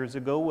 25 years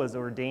ago was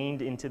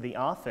ordained into the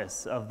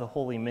office of the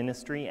holy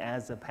ministry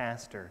as a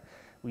pastor.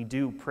 We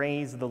do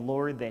praise the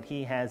Lord that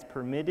he has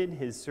permitted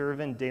his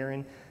servant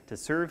Daryn to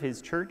serve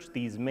his church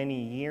these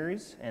many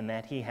years, and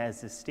that he has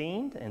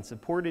sustained and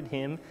supported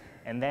him,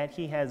 and that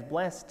he has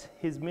blessed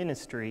his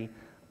ministry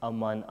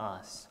among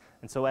us.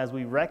 And so as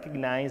we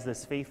recognize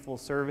this faithful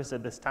service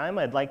at this time,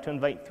 I'd like to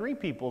invite three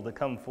people to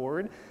come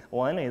forward.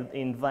 One, I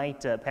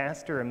invite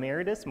Pastor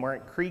Emeritus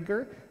Mark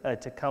Krieger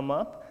to come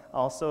up.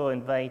 Also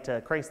invite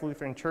Christ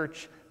Lutheran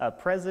Church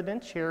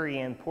President Sherry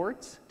Ann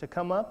Ports to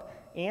come up,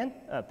 and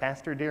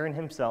Pastor Daryn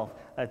himself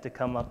to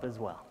come up as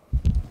well.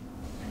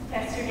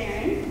 Pastor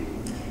Daryn,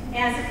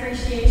 as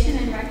appreciation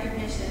and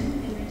recognition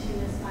in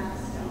reaching this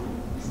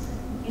milestone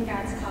in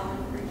God's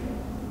calling for you,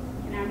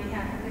 and on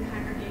behalf of the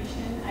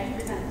congregation, I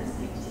present this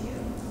gift to you.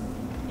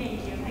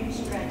 Thank you, and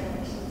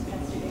congratulations,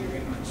 Pastor Daryn.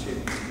 Very much.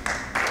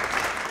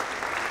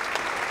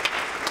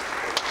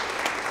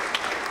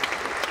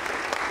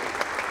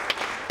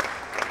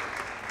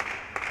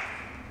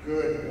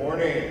 Good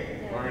morning.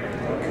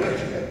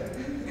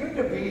 Good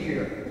to be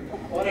here.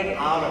 What an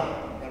honor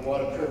and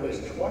what a privilege.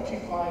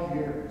 25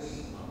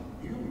 years.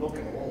 You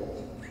looking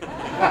old.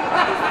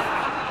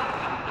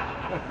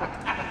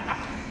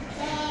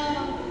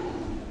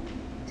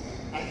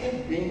 I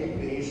think being a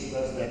bass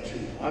does that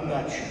too. I'm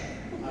not sure.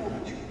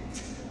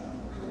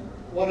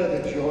 One of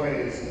the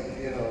joys,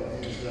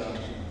 is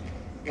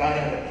God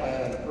had a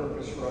plan and a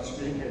purpose for us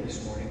being here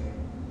this morning.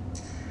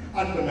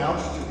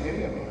 Unbeknownst to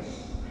any of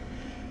us,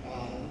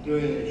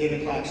 during the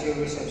 8 o'clock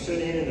service, I'm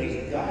sitting in and there's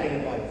a guy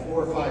about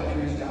 4 or 5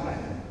 pews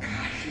down.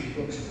 Gosh,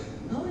 he looks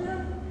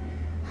familiar.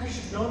 I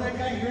should know that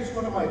guy. Here's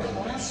one of my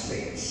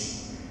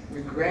classmates.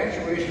 We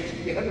graduated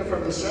together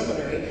from the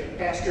seminary,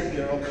 Pastor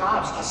Daryn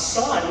Cobbs, a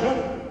son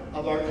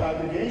of our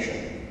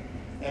congregation.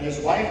 And his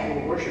wife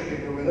were worshiping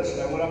here with us,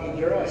 and I went up to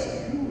Daryn, I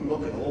said, "You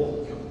looking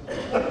old."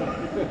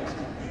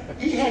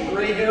 He had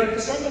gray hair at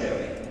the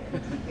seminary.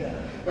 Yeah.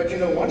 But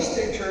once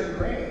they turned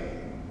gray,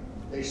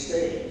 they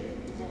stayed.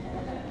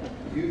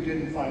 You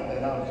didn't find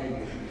that out, did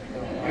you?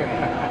 No.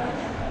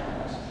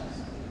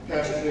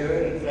 Pastor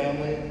Daryn and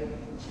family,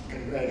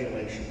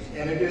 congratulations.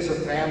 And it is a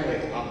family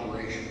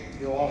operation.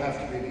 You all have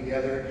to be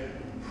together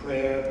in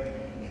prayer,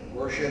 in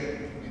worship,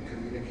 in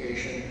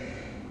communication.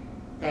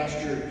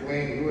 Pastor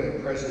Dwayne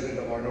Lewitt, president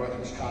of our North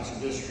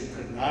Wisconsin district,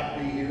 could not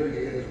be here.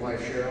 He and his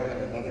wife Cheryl had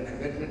another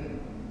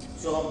commitment.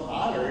 So I'm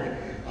honored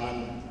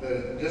on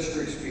the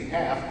district's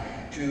behalf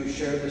to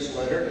share this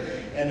letter.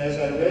 And as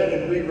I read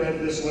and reread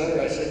this letter,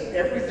 I said,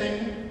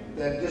 everything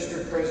that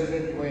District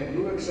President Dwayne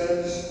Lewitt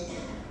says,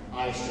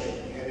 I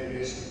say. And it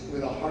is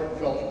with a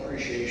heartfelt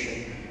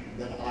appreciation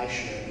that I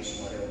share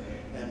this letter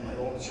and my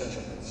own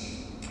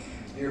sentiments.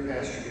 Dear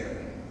Pastor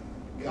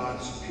Daryn,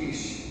 God's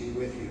peace be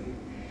with you.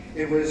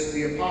 It was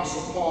the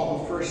Apostle Paul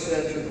who first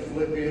said to the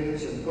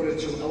Philippians, and put it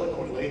so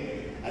eloquently,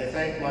 I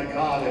thank my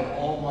God in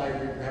all my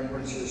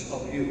remembrances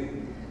of you,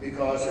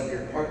 because of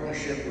your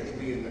partnership with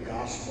me in the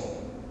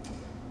gospel.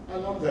 I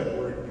love that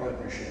word,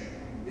 partnership,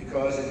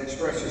 because it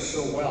expresses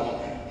so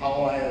well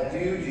how I have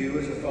viewed you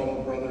as a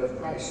fellow brother of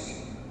Christ,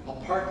 a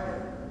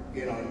partner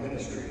in our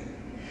ministry.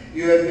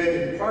 You have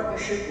been in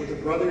partnership with the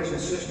brothers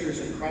and sisters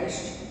in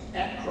Christ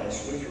at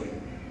Christ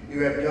Lutheran.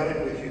 You have done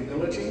it with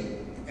humility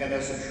and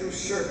as a true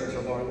servant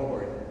of our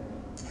Lord.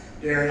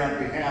 Daryn, on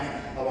behalf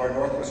of our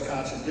North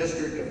Wisconsin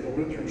district of the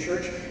Lutheran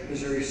Church,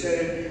 Missouri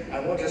Synod, I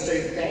want to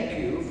say thank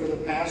you for the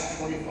past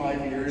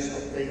 25 years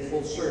of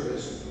faithful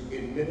service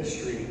in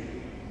ministry.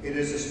 It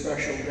is a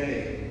special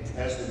day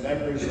as the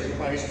members of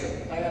Christ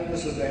have planned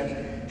this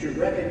event to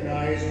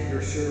recognize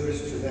your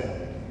service to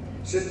them.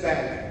 Sit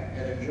back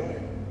and enjoy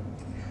it.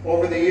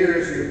 Over the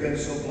years, you have been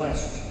so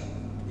blessed.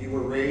 You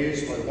were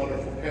raised by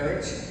wonderful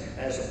parents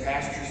as a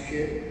pastor's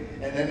kid,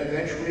 and then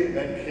eventually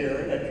met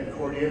Karen at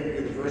Concordia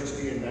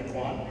University in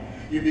Mequon.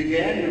 You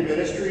began your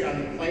ministry on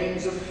the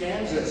plains of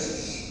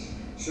Kansas,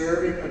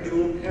 serving a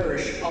dual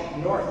parish up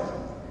north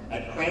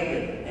at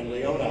Crandon and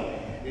Leona,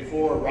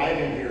 before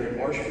arriving here in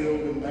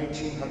Marshfield in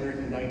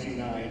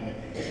 1999.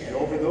 And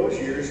over those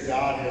years,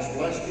 God has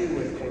blessed you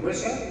with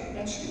Clarissa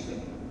and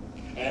Stephen,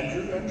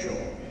 Andrew and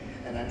Joel.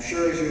 And I'm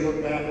sure as you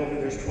look back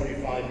over those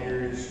 25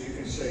 years, you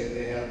can say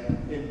they have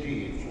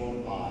indeed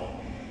flown by.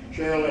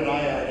 Cheryl and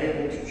I are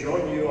able to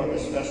join you on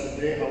this festive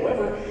day.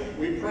 However,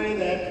 we pray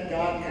that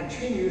God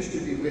continues to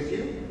be with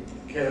you,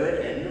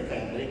 Karen and your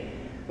family,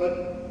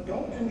 but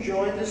don't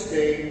enjoy this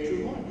day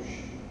too much,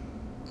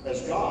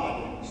 as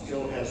God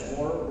still has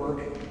more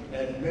work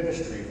and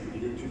ministry for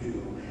you to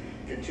do.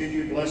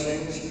 Continued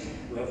blessings,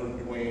 Reverend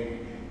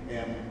Dwayne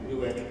M.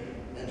 Lewick,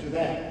 and to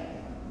that,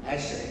 I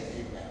say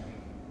amen.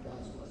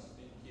 God's blessing.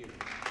 Thank you.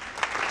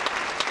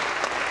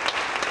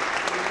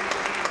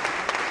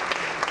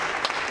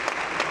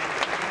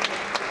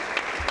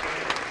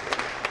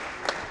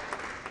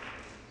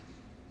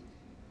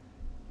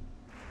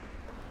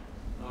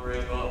 All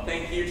right, well,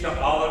 thank you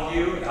to all of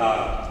you.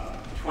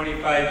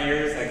 25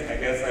 years, I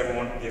guess I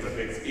won't give a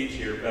big speech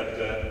here, but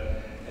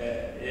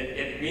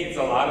it means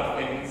a lot of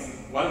things.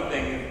 One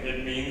thing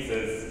it means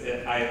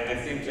is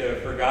I seem to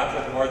have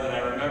forgotten more than I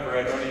remember.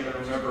 I don't even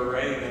remember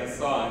writing that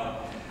song,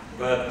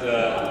 but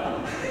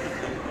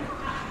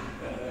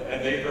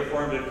and they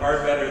performed it far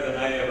better than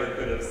I ever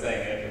could have sang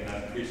it, and I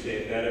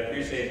appreciate that. I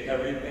appreciate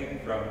everything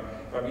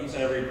from each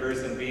and every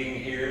person being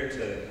here,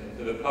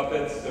 to the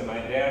puppets, to my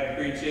dad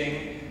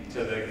preaching,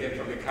 to the gift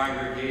from the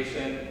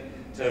congregation,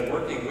 to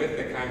working with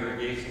the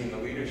congregation and the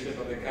leadership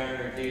of the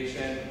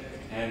congregation,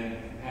 and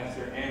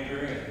Pastor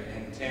Andrew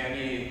and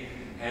Tammy,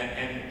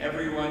 and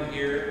everyone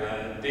here,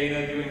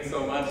 Dana doing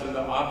so much in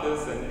the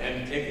office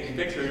and taking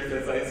pictures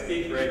as I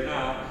speak right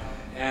now,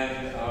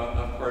 and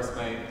of course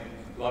my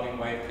loving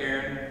wife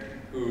Karen,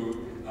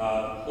 who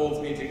holds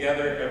me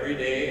together every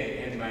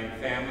day, and my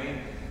family.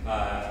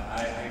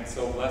 I'm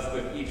so blessed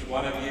with each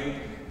one of you,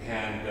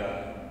 and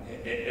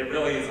it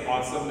really is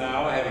awesome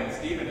now having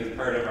Stephen as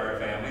part of our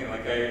family.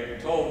 Like I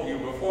told you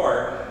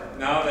before,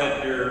 now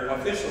that you're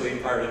officially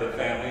part of the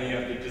family, you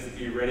have to just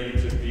be ready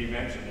to be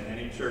mentioned in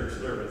any church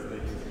service that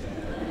you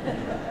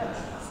attend.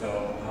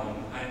 So,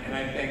 and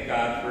I thank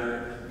God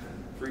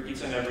for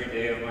each and every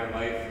day of my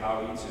life,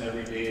 how each and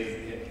every day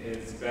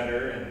is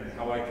better, and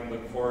how I can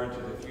look forward to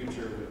the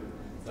future with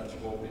such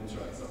hope and joy.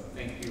 So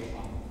thank you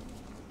all.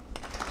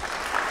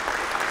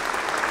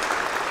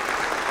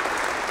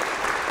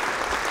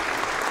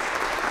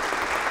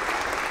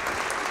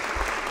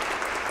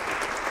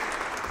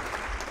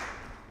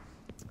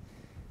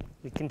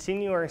 We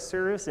continue our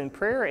service in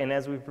prayer, and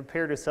as we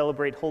prepare to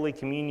celebrate Holy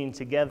Communion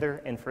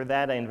together, and for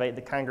that I invite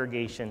the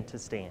congregation to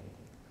stand.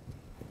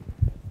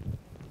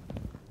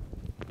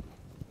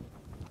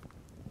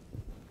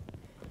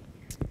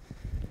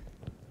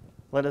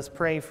 Let us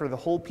pray for the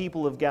whole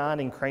people of God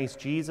in Christ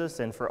Jesus,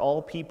 and for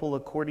all people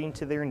according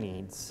to their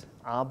needs.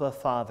 Abba,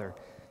 Father,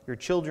 your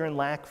children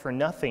lack for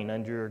nothing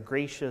under your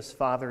gracious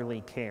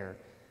fatherly care.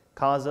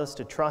 Cause us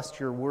to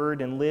trust your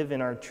word and live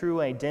in our true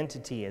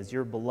identity as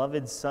your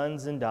beloved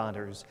sons and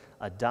daughters,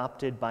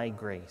 adopted by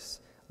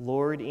grace.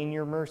 Lord, in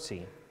your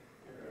mercy.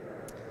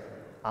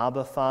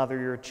 Abba, Father,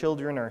 your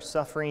children are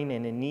suffering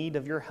and in need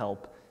of your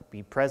help.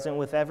 Be present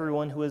with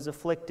everyone who is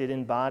afflicted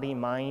in body,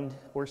 mind,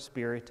 or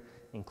spirit,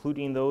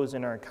 including those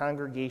in our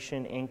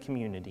congregation and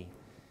community.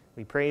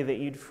 We pray that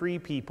you'd free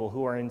people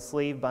who are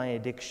enslaved by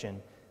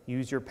addiction.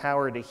 Use your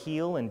power to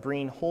heal and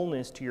bring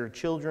wholeness to your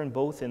children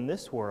both in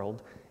this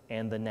world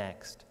and the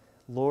next.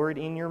 Lord,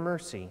 in your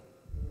mercy.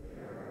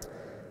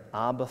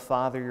 Abba,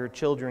 Father, your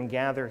children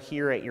gather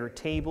here at your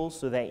table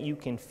so that you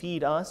can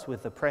feed us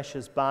with the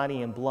precious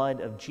body and blood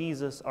of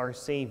Jesus, our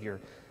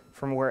Savior.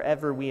 From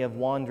wherever we have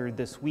wandered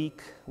this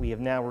week, we have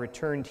now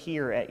returned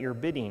here at your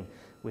bidding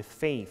with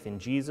faith in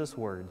Jesus'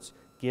 words,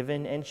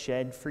 given and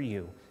shed for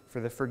you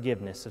for the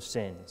forgiveness of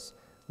sins.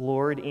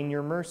 Lord, in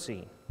your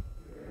mercy.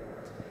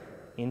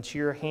 Into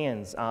your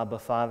hands, Abba,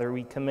 Father,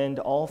 we commend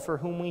all for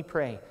whom we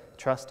pray,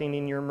 trusting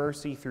in your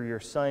mercy through your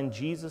Son,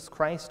 Jesus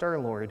Christ our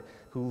Lord,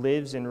 who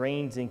lives and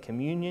reigns in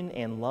communion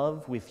and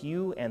love with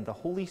you and the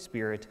Holy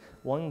Spirit,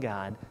 one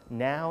God,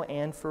 now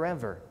and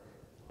forever.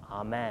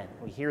 Amen.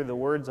 We hear the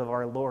words of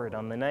our Lord.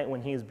 On the night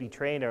when he was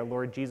betrayed, our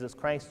Lord Jesus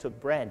Christ took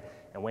bread,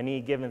 and when he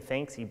had given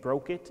thanks, he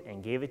broke it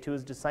and gave it to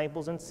his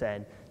disciples and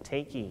said,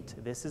 "Take, eat.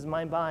 This is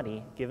my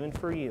body given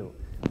for you.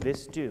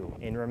 This do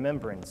in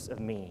remembrance of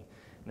me."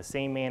 In the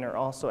same manner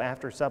also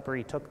after supper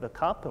he took the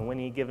cup, and when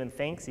he had given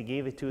thanks, he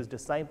gave it to his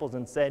disciples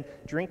and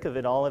said, "Drink of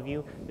it, all of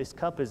you. This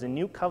cup is a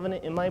new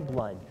covenant in my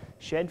blood,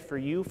 shed for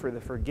you for the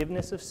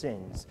forgiveness of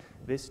sins.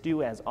 This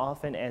do as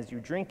often as you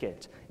drink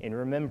it in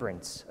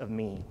remembrance of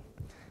me."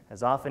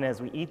 As often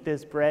as we eat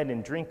this bread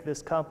and drink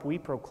this cup, we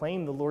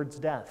proclaim the Lord's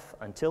death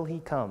until he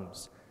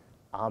comes.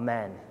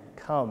 Amen.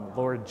 Come,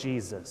 Lord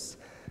Jesus.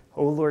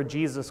 O Lord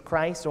Jesus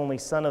Christ, only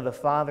Son of the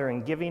Father,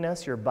 in giving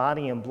us your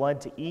body and blood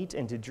to eat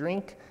and to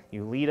drink,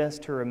 you lead us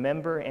to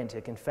remember and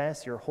to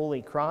confess your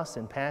holy cross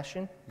and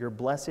passion, your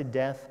blessed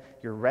death,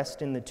 your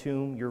rest in the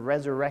tomb, your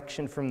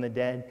resurrection from the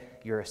dead,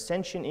 your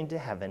ascension into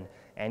heaven,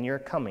 and your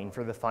coming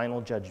for the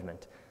final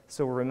judgment.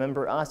 So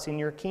remember us in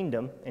your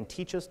kingdom and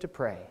teach us to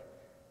pray.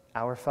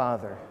 Our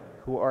Father,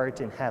 who art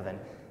in heaven,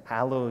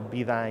 hallowed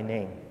be thy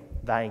name.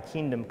 Thy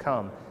kingdom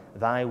come,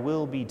 thy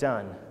will be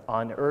done,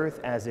 on earth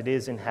as it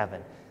is in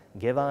heaven.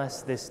 Give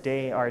us this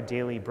day our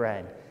daily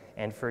bread,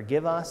 and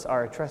forgive us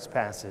our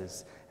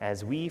trespasses,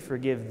 as we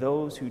forgive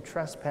those who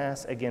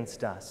trespass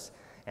against us.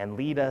 And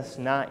lead us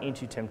not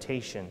into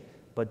temptation,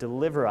 but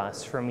deliver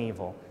us from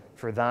evil.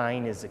 For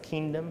thine is the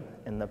kingdom,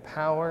 and the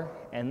power,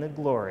 and the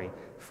glory,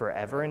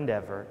 forever and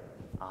ever.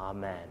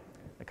 Amen.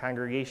 The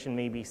congregation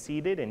may be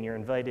seated, and you're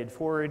invited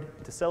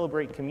forward to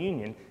celebrate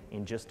communion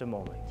in just a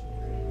moment.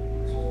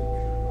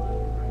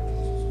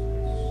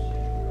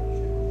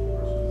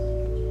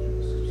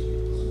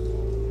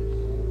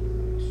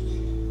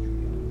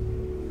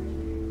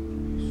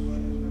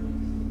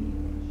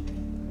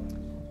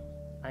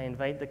 I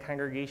invite the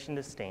congregation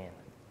to stand.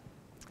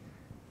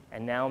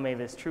 And now may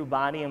this true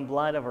body and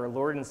blood of our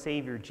Lord and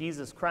Savior,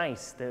 Jesus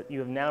Christ, that you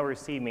have now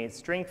received, may it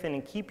strengthen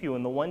and keep you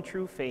in the one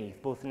true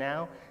faith, both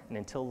now and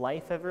until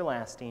life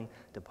everlasting.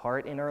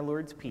 Depart in our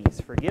Lord's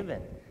peace,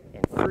 forgiven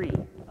and free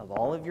of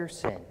all of your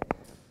sin.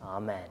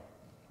 Amen.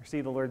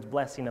 Receive the Lord's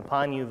blessing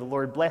upon you. The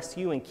Lord bless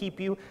you and keep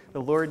you.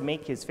 The Lord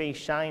make his face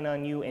shine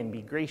on you and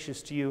be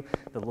gracious to you.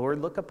 The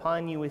Lord look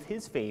upon you with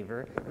his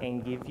favor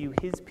and give you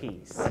his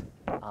peace.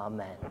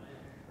 Amen.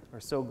 We're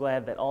so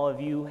glad that all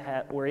of you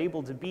were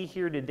able to be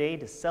here today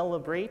to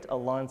celebrate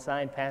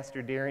alongside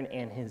Pastor Daryn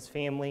and his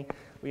family.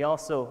 We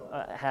also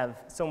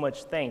have so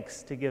much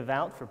thanks to give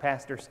out for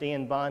Pastor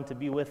Stan Bond to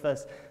be with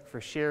us, for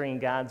sharing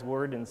God's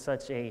word in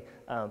such a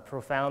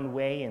profound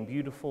way and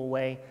beautiful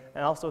way.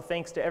 And also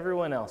thanks to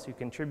everyone else who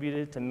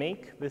contributed to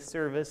make this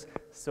service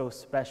so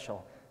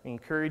special. I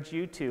encourage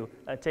you to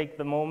take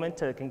the moment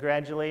to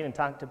congratulate and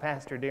talk to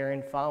Pastor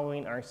Daryn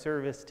following our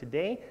service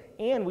today.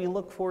 And we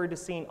look forward to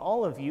seeing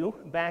all of you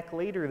back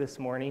later this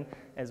morning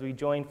as we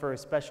join for a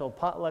special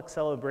potluck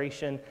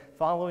celebration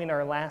following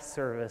our last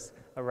service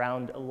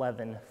around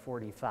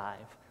 11:45.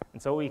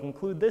 And so we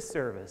conclude this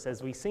service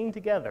as we sing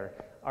together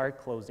our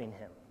closing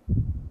hymn.